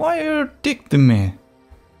 Why are you a dick to me?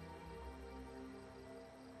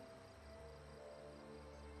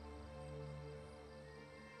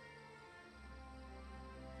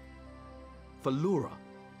 Falura,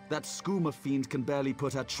 that skooma fiend can barely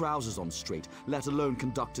put her trousers on straight, let alone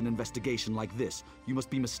conduct an investigation like this. You must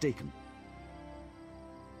be mistaken.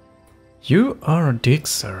 You are a dick,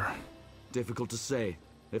 sir. Difficult to say.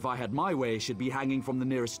 If I had my way, she'd be hanging from the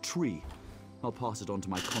nearest tree. I'll pass it on to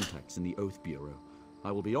my contacts in the Oath Bureau.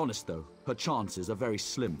 I will be honest, though, her chances are very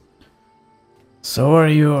slim. So are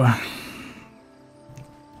you.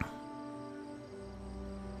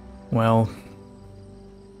 Well.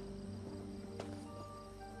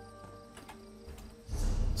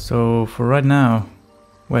 So, for right now...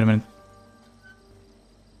 Wait a minute.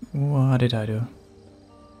 What did I do?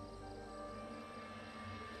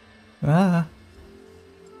 Ah.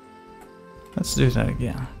 Let's do that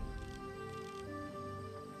again.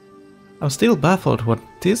 I'm still baffled what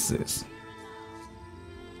this is.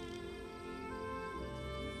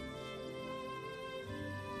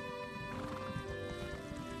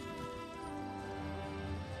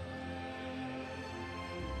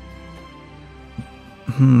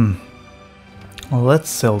 Well, let's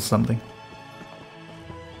sell something.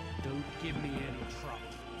 Don't give me any trouble.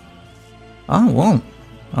 I won't.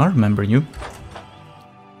 I remember you.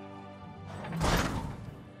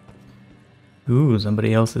 Ooh,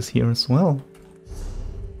 somebody else is here as well.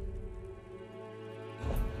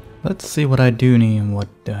 Let's see what I do need and what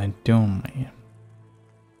I don't need.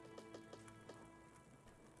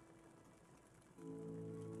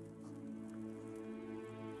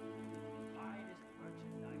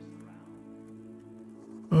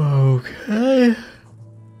 Okay.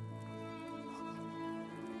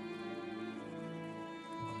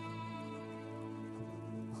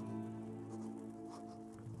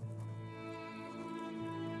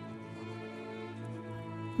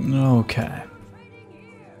 Okay.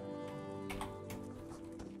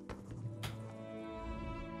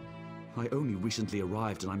 I only recently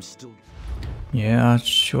arrived and I'm still... Yeah,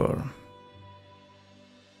 sure.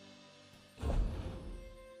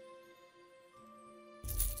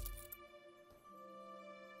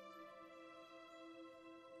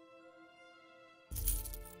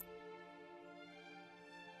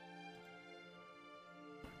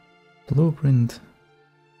 Blueprint.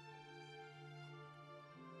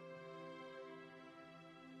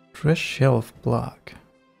 Dress shelf block.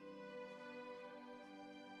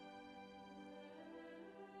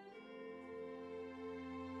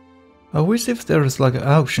 I wish if there is like an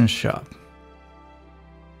auction shop.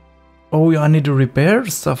 Oh yeah, I need to repair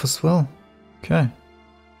stuff as well. Okay.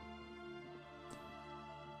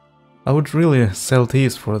 I would really sell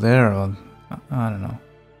these for there, or I don't know.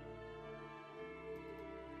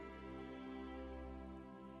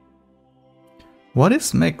 What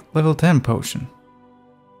is make level 10 potion?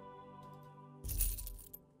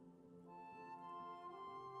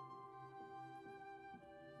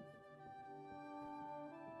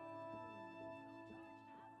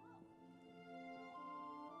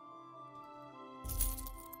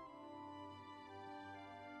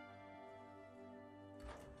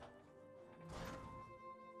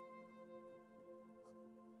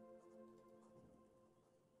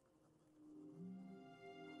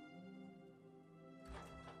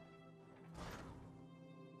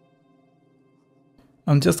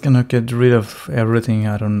 I'm just gonna get rid of everything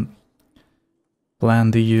I don't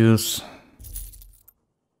plan to use.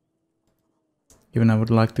 Even I would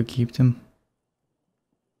like to keep them.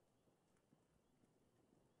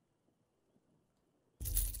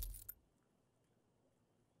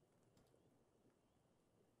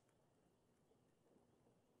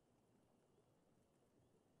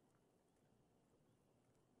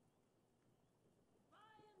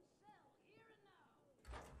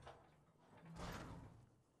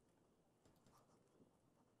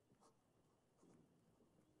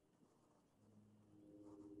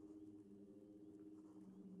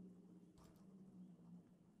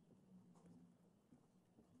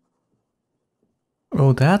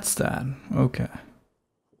 Oh, that's that. Okay.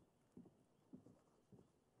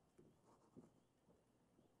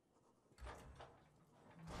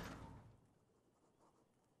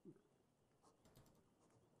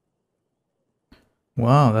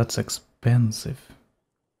 Wow, that's expensive.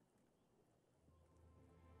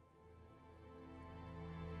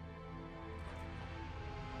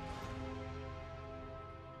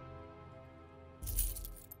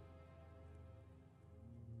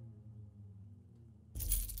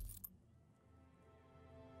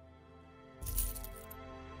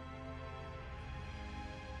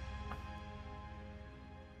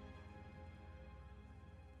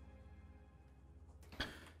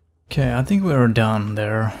 Okay, I think we're done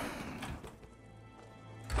there.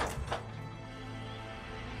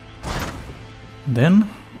 Then,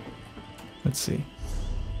 let's see.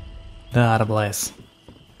 That bless.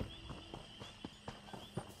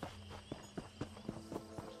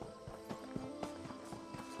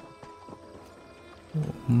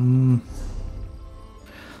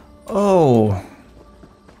 Oh.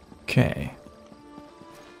 Okay.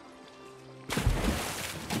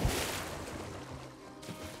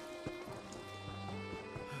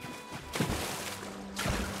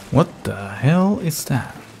 What the hell is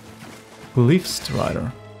that? Leaf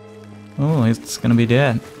Strider. Oh, it's gonna be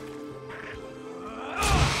dead.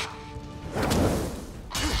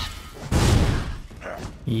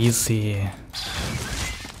 Easy.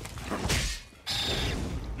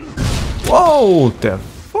 Whoa, the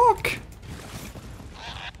fuck?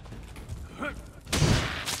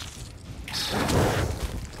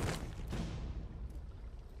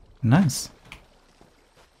 Nice.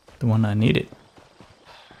 The one I needed.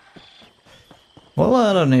 Well,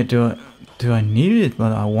 I don't need to... Do I need it?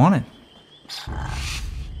 But I want it.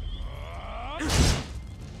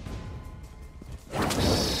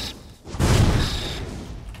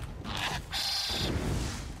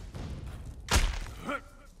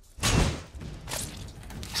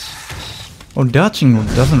 Oh, dodging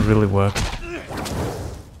doesn't really work.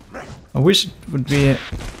 I wish it would be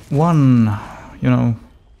one, you know...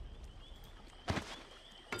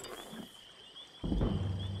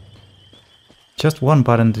 just one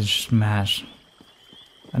button to smash.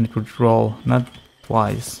 And it would roll, not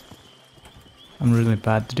twice. I'm really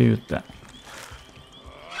bad to do that.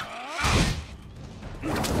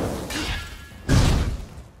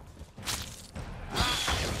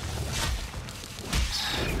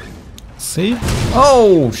 See?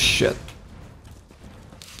 Oh shit!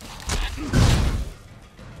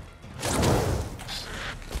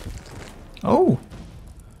 Oh!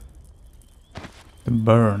 The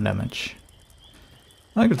burn damage.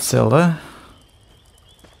 I could sell that.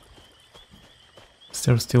 Is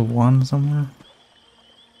there still one somewhere?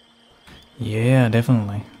 Yeah,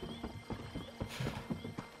 definitely.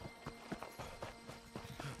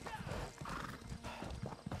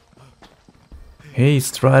 Hey,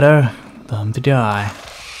 Strider. Time to die.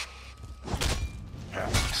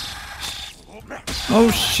 Oh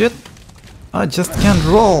shit! I just can't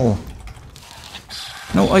roll!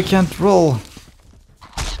 No, I can't roll!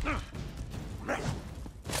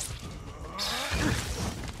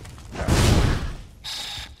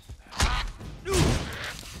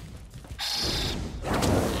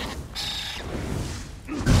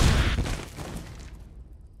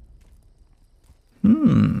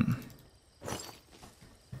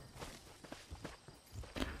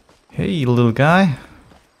 Hey, little guy.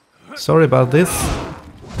 Sorry about this.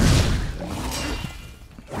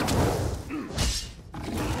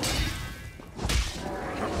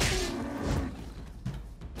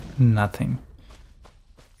 Nothing.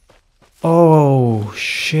 Oh,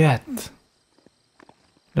 shit.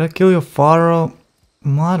 Did I kill your father or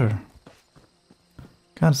mother?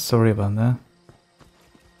 Kinda sorry about that.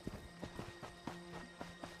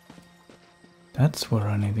 That's where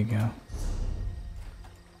I need to go.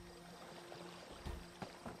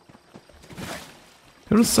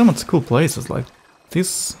 There are so much cool places, like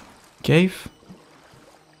this cave.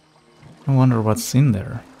 I wonder what's in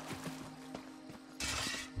there.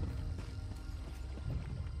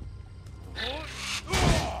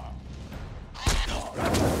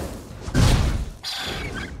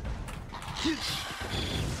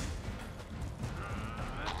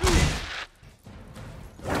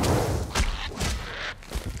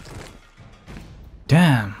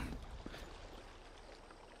 Damn.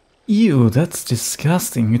 Ew, that's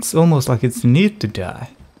disgusting. It's almost like it's need to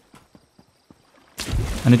die.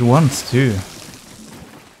 And it wants to.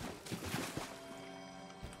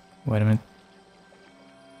 Wait a minute.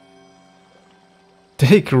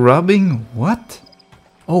 Take rubbing? What?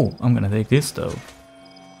 Oh, I'm gonna take this though.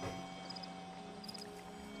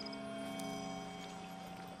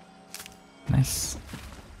 Nice.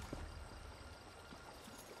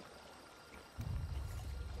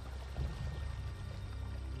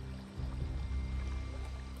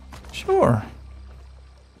 Sure.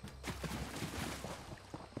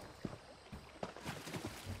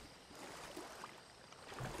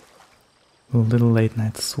 A little late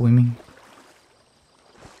night swimming.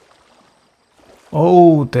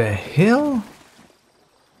 Oh, the hell?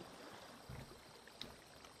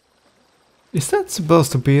 Is that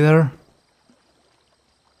supposed to be there?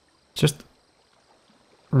 Just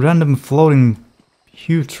random floating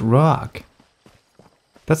huge rock.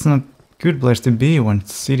 That's not a good place to be when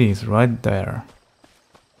city is right there.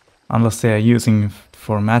 Unless they are using it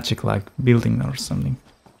for magic, like building or something.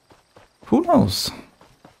 Who knows?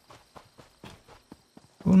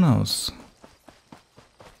 Who knows?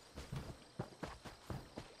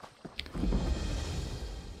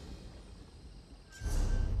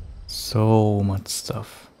 So much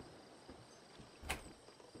stuff.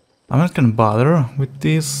 I'm not gonna bother with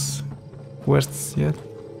these quests yet.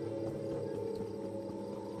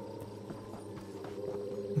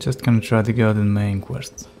 I'm just gonna try to go to the main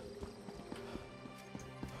quest.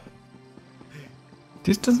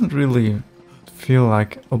 This doesn't really feel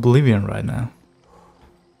like Oblivion right now.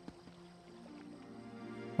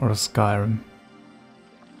 Or Skyrim.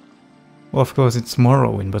 Well, of course it's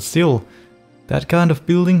Morrowind, but still, that kind of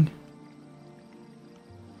building.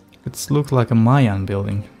 It looks like a Mayan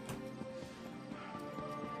building.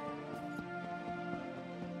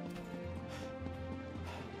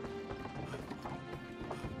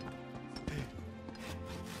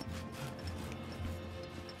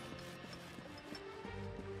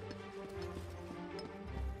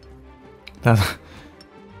 That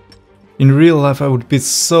in real life I would be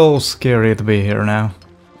so scary to be here now.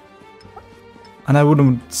 And I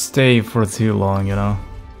wouldn't stay for too long, you know.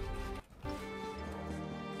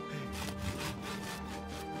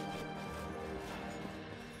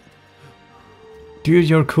 Dude,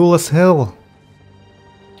 you're cool as hell.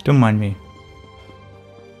 Don't mind me.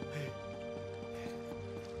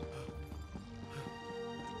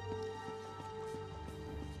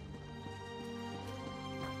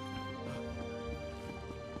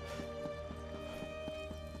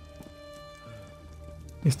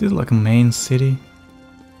 Is this like a main city?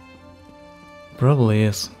 Probably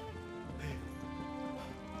is.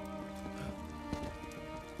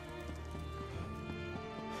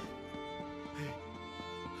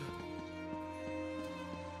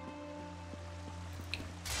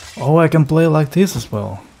 Oh, I can play like this as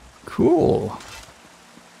well. Cool.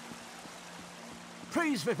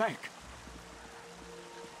 Praise Vivek!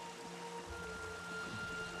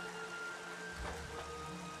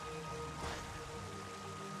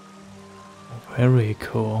 Very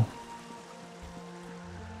cool.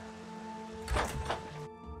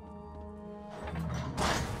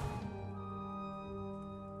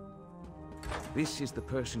 This is the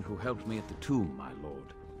person who helped me at the tomb, my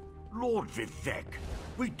lord. Lord Vivek,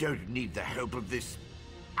 we don't need the help of this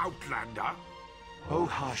outlander. Oh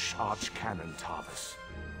hush, Archcanon Tarvis.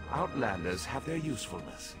 Outlanders have their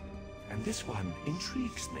usefulness, and this one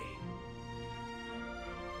intrigues me.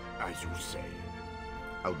 As you say,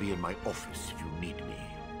 I'll be in my office if you need me.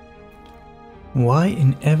 Why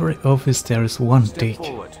in every office there is one dick? Step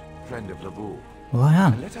forward, friend of Levoul. Well, I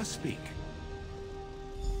am. And let us speak.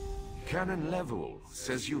 Canon Levoul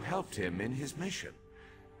says you helped him in his mission.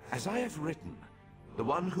 As I have written, the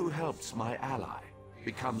one who helps my ally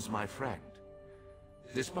becomes my friend.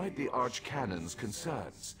 Despite the Archcanon's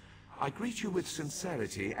concerns, I greet you with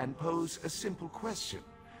sincerity and pose a simple question.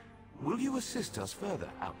 Will you assist us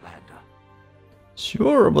further, Outlander?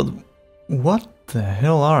 Sure, but what the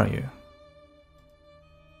hell are you?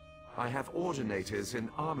 I have ordinators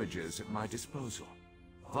and armigers at my disposal.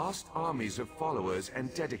 Vast armies of followers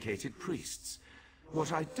and dedicated priests.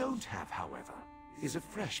 What I don't have, however, is a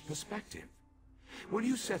fresh perspective. Will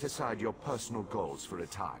you set aside your personal goals for a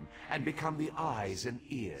time and become the eyes and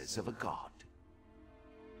ears of a god?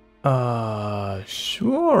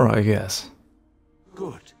 Sure, I guess.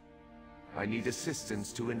 Good. I need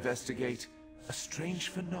assistance to investigate a strange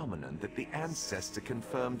phenomenon that the Ancestor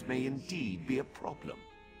confirmed may indeed be a problem.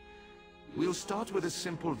 We'll start with a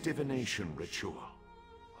simple divination ritual.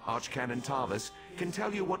 Archcanon Tarvis can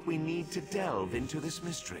tell you what we need to delve into this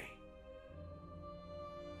mystery.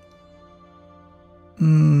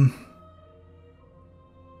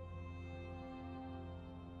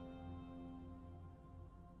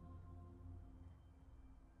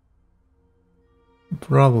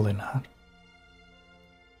 Probably not.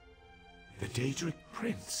 The Daedric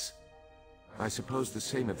Prince. I suppose the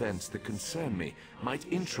same events that concern me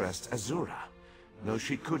might interest Azura, though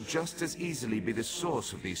she could just as easily be the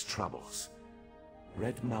source of these troubles.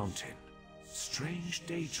 Red Mountain, strange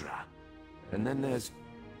Daedra, and then there's...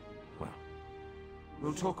 well,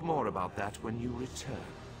 we'll talk more about that when you return.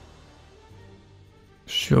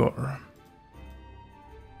 Sure.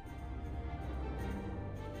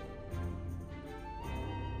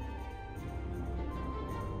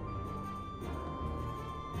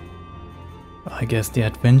 I guess the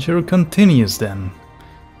adventure continues then.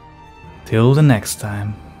 Till the next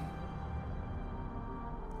time.